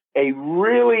a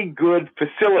really good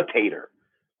facilitator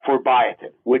for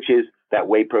biotin, which is that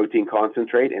whey protein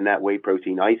concentrate and that whey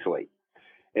protein isolate.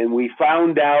 And we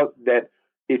found out that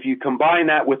if you combine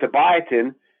that with the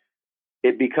biotin,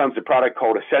 it becomes a product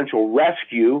called Essential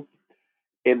Rescue.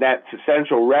 And that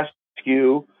Essential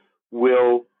Rescue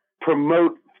will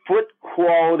promote foot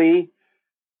quality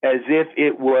as if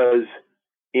it was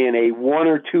in a 1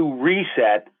 or 2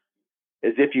 reset,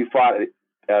 as if you fed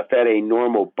a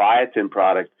normal biotin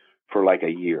product for like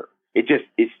a year. It's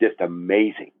just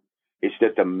amazing. It's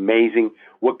just amazing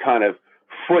what kind of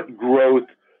foot growth,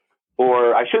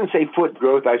 or I shouldn't say foot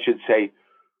growth, I should say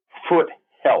foot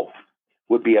health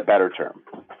would be a better term,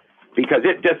 because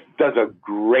it just does a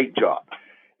great job.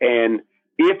 And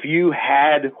if you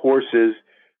had horses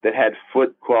that had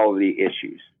foot quality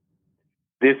issues,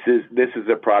 this is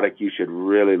a product you should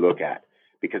really look at,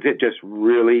 because it just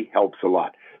really helps a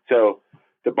lot. So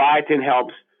the biotin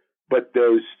helps, but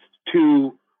those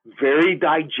 2 very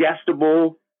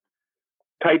digestible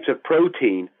types of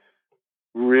protein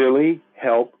really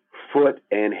help foot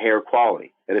and hair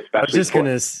quality, and especially. I was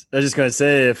just gonna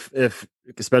say, if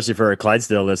especially for our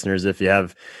Clydesdale listeners, if you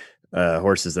have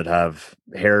horses that have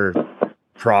hair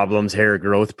problems, hair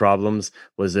growth problems,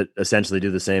 was it essentially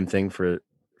do the same thing for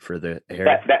the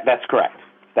hair? That's correct.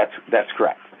 That's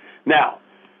correct. Now,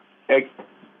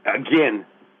 again,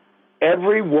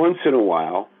 every once in a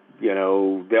while,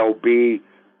 there'll be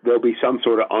some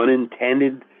sort of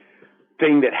unintended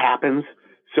thing that happens.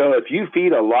 So if you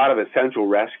feed a lot of Essential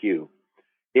Rescue,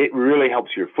 it really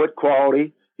helps your foot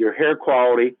quality, your hair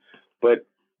quality, but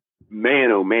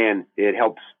man, oh man, it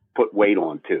helps put weight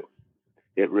on too.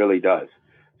 It really does.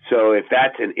 So if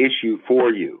that's an issue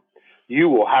for you, you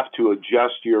will have to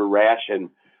adjust your ration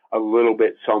a little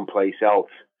bit someplace else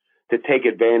to take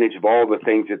advantage of all the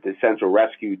things that the Essential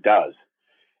Rescue does,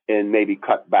 and maybe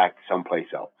cut back someplace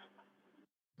else.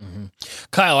 Mm-hmm.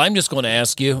 Kyle, I'm just going to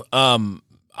ask you,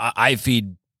 I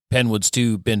feed Penwoods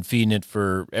too, been feeding it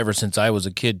for ever since I was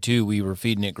a kid too. We were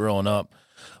feeding it growing up.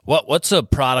 What's a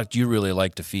product you really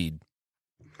like to feed?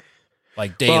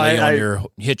 Like daily on your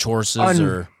hitch horses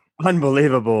or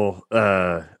unbelievable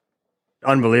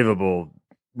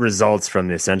results from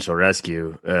the Essential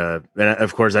Rescue. And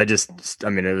of course it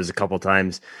was a couple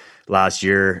times last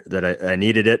year that I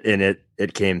needed it, and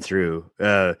it came through.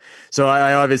 So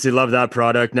I obviously love that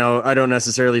product. Now, I don't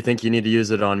necessarily think you need to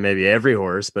use it on maybe every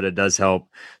horse, but it does help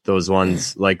those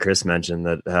ones like Chris mentioned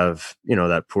that have,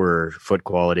 that poor foot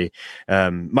quality.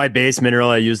 My base mineral,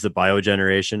 I use the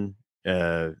Biogeneration.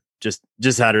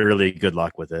 Just had a really good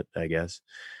luck with it, I guess.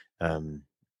 That's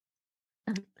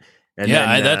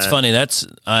funny.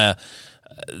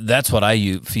 That's what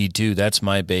I feed too. That's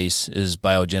my base is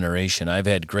Biogeneration. I've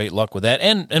had great luck with that,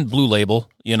 and Blue Label.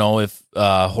 If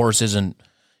horse isn't,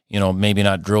 maybe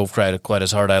not drove quite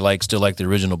as hard, I still like the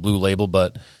original Blue Label,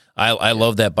 but I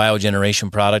love that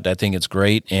Biogeneration product. I think it's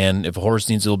great. And if a horse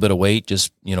needs a little bit of weight,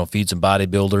 just feed some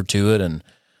bodybuilder to it, and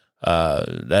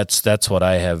that's what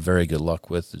I have very good luck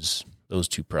with is those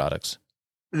 2 products.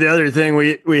 The other thing,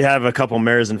 we have a couple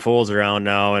mares and foals around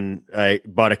now, and I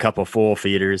bought a couple foal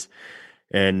feeders.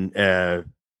 And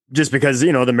just because,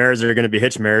 the mares are going to be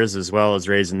hitch mares as well as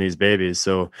raising these babies.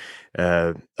 So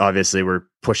obviously we're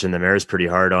pushing the mares pretty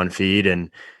hard on feed,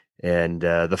 and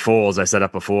the foals, I set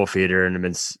up a foal feeder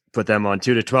and put them on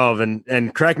 2 to 12.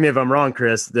 And correct me if I'm wrong,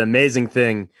 Chris, the amazing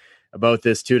thing about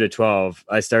this 2 to 12,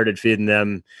 I started feeding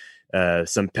them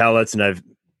some pellets, and I've,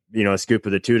 a scoop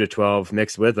of the 2 to 12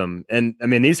 mixed with them. And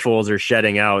these foals are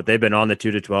shedding out. They've been on the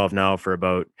 2 to 12 now for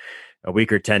about a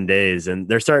week or 10 days, and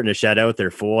they're starting to shed out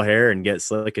their full hair and get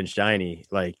slick and shiny,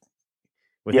 like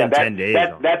within 10 days.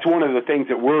 That's one of the things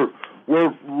that we're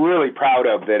really proud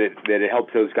of, that it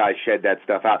helps those guys shed that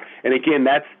stuff out. And again,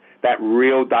 that's that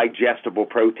real digestible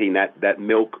protein, that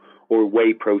milk or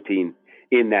whey protein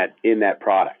in that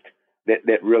product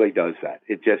that really does that.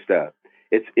 It just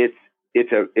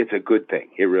it's a good thing.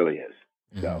 It really is.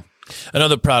 So.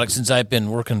 Another product, since I've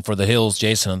been working for the Hills,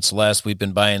 Jason and Celeste, we've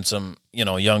been buying some,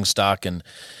 young stock, and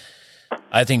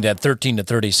I think that 13 to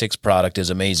 36 product is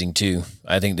amazing too.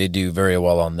 I think they do very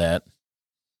well on that.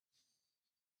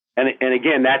 And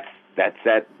again, that's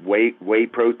that whey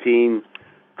protein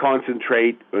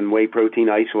concentrate and whey protein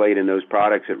isolate in those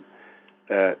products.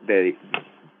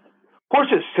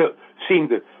 horses seem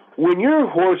to, when your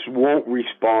horse won't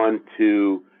respond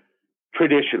to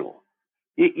traditional,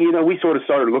 you know, we sort of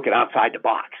started looking outside the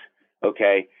box,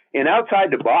 okay? And outside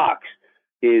the box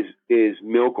is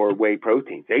milk or whey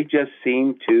protein. They just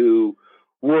seem to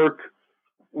work.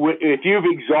 If you've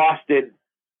exhausted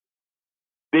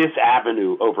this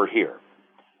avenue over here,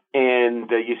 and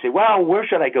you say, well, where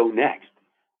should I go next?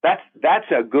 That's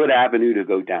a good avenue to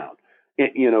go down.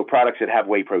 You know, products that have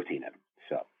whey protein in them.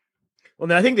 So,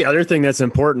 well, I think the other thing that's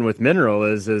important with mineral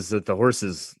is that the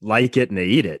horses like it and they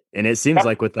eat it, and it seems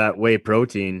like with that whey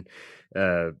protein,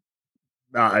 they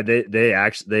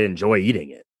enjoy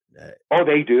eating it. Oh,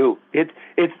 they do. It's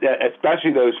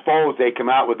especially those foals. They come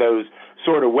out with those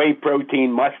sort of whey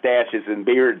protein mustaches and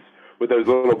beards with those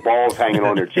little balls hanging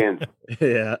on their chins.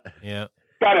 Yeah.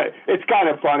 It's kind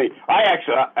of funny.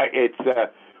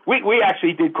 We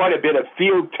actually did quite a bit of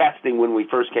field testing when we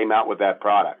first came out with that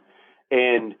product,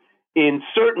 and in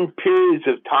certain periods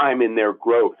of time in their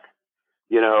growth,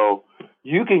 you know,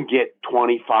 you can get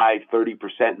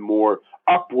 25-30% more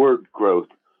upward growth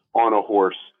on a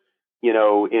horse, you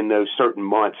know, in those certain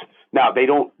months. Now they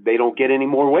don't get any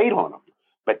more weight on them,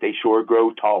 but they sure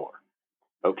grow taller.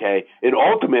 Okay. And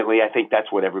ultimately I think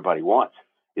that's what everybody wants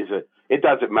it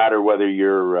doesn't matter whether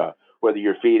you're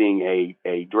feeding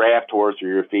a draft horse or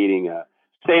you're feeding a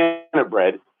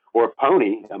standardbred or a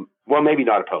pony. Well, maybe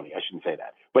not a pony. I shouldn't say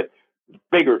that, but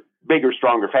bigger,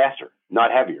 stronger, faster,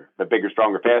 not heavier, but bigger,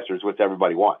 stronger, faster is what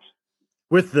everybody wants.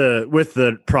 With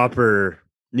the proper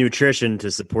nutrition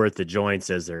to support the joints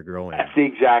as they're growing. That's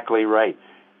exactly right.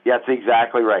 That's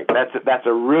exactly right. That's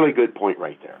a really good point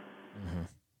right there.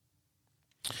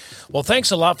 Well,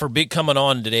 thanks a lot for coming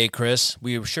on today, Chris.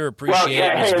 We sure appreciate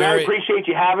it. I appreciate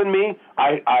you having me.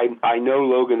 I know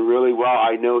Logan really well.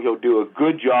 I know he'll do a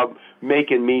good job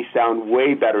making me sound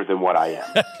way better than what I am.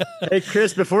 Hey,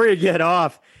 Chris, before you get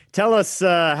off, tell us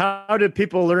how do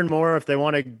people learn more if they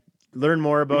want to learn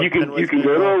more about Penwoods? You can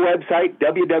go to our website,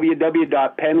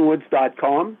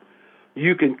 www.penwoods.com.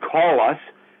 You can call us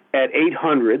at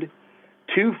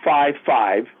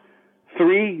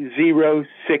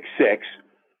 800-255-3066.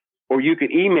 Or you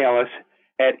can email us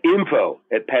at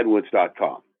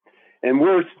info@penwoods.com. And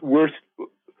we're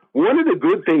one of the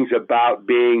good things about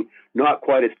being not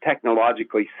quite as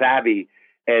technologically savvy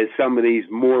as some of these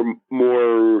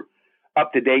more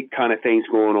up-to-date kind of things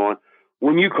going on.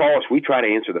 When you call us, we try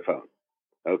to answer the phone.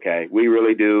 Okay, we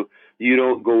really do. You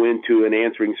don't go into an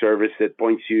answering service that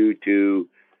points you to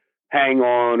hang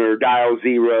on or dial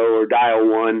 0 or dial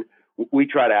 1. We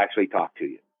try to actually talk to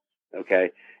you.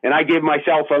 Okay. And I give my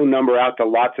cell phone number out to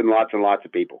lots and lots and lots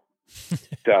of people.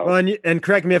 So, well, and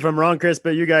correct me if I'm wrong, Chris,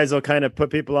 but you guys will kind of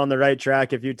put people on the right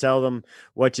track if you tell them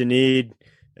what you need.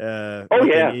 They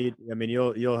need. I mean,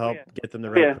 you'll help get them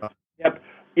the right. Yep.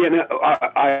 You know,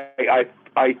 I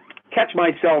catch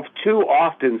myself too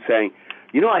often saying,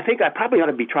 you know, I think I probably ought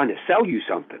to be trying to sell you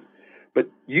something, but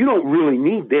you don't really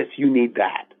need this. You need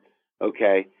that.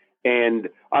 Okay. And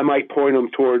I might point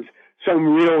them towards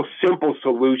some real simple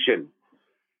solution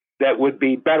that would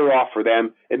be better off for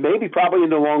them, and maybe probably in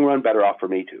the long run better off for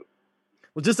me too.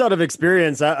 Well, just out of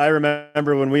experience, I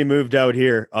remember when we moved out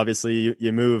here, obviously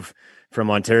you move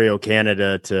from Ontario,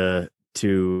 Canada to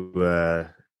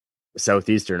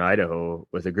southeastern Idaho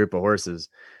with a group of horses.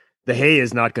 The hay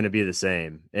is not going to be the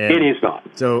same. And it is not.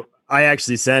 So I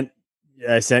actually sent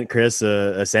Chris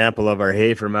a sample of our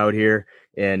hay from out here,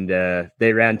 and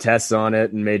they ran tests on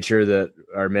it and made sure that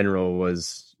our mineral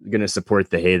was going to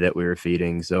support the hay that we were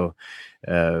feeding. So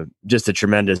just a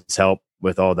tremendous help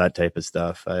with all that type of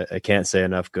stuff. I can't say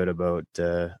enough good about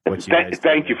what you guys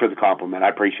thank you for the compliment. I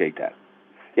appreciate that.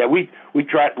 Yeah, we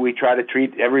try to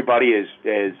treat everybody as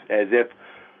if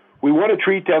we want to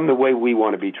treat them the way we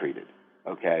want to be treated.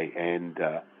 Okay, and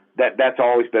that's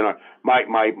always been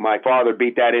my father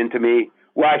beat that into me.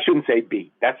 Well, I shouldn't say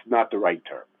beat. That's not the right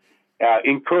term.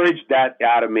 Encouraged that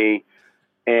out of me,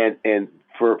 and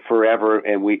for forever,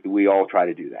 and we all try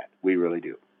to do that. We really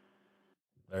do.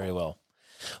 Very well.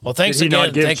 Well, thanks did he again.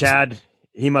 Not give Chad.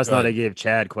 He must not have gave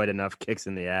Chad quite enough kicks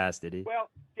in the ass, did he?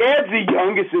 Well, Dad's the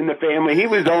youngest in the family. He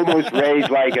was almost raised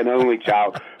like an only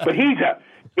child, but he's a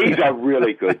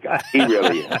really good guy. He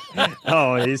really is.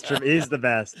 Oh, he's the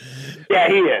best. Yeah,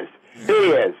 he is.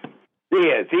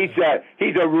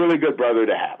 He's a really good brother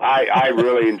to have. I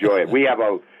really enjoy it. We have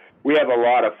a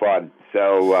lot of fun.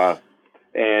 So.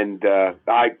 I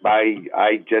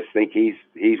just think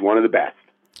he's one of the best.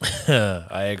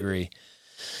 I agree.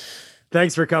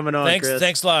 Thanks for coming on, Chris.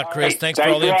 Thanks a lot, Chris. Thanks for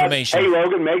all the information. Hey,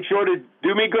 Logan, make sure to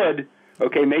do me good.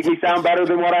 Okay, make me sound better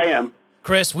than what I am.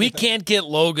 Chris, we can't get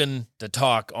Logan to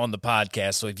talk on the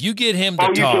podcast. So if you get him to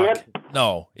you talk, can't?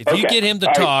 no, if you Okay. get him to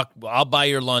All right. talk, I'll buy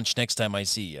your lunch next time I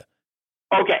see you.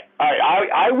 Okay. All right.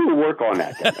 I will work on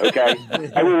that then, okay?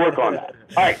 I will work on that.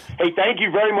 All right. Hey, thank you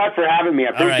very much for having me. I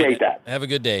All right. appreciate that. Have a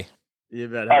good day. You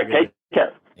bet. All right. Take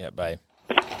care. Yeah, bye.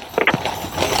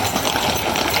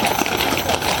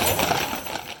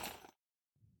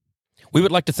 We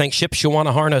would like to thank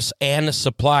Shipshewana Harness and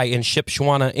Supply in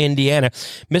Shipshewana, Indiana,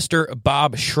 Mr.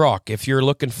 Bob Schrock. If you're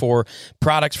looking for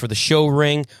products for the show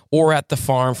ring or at the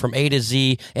farm from A to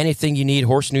Z, anything you need,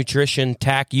 horse nutrition,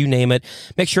 tack, you name it,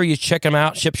 make sure you check them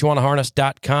out,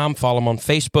 ShipshewanaHarness.com, follow them on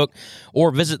Facebook,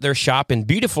 or visit their shop in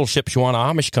beautiful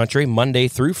Shipshewana Amish country, Monday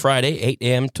through Friday, 8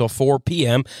 a.m. till 4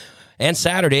 p.m., and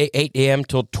Saturday, 8 a.m.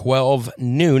 till 12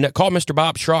 noon. Call Mr.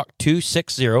 Bob Schrock,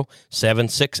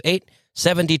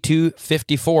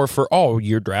 260-768-7254 for all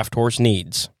your draft horse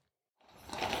needs.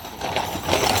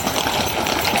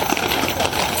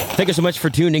 Thank you so much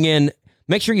for tuning in.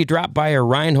 Make sure you drop by our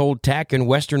Reinhold Tack and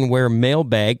Western Wear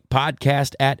mailbag,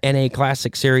 podcast at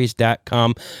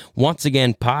NAClassicSeries.com. Once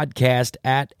again, podcast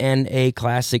at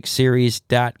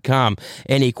NAClassicSeries.com.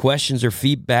 Any questions or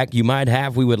feedback you might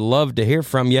have, we would love to hear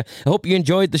from you. I hope you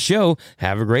enjoyed the show.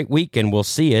 Have a great week, and we'll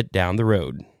see you down the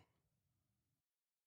road.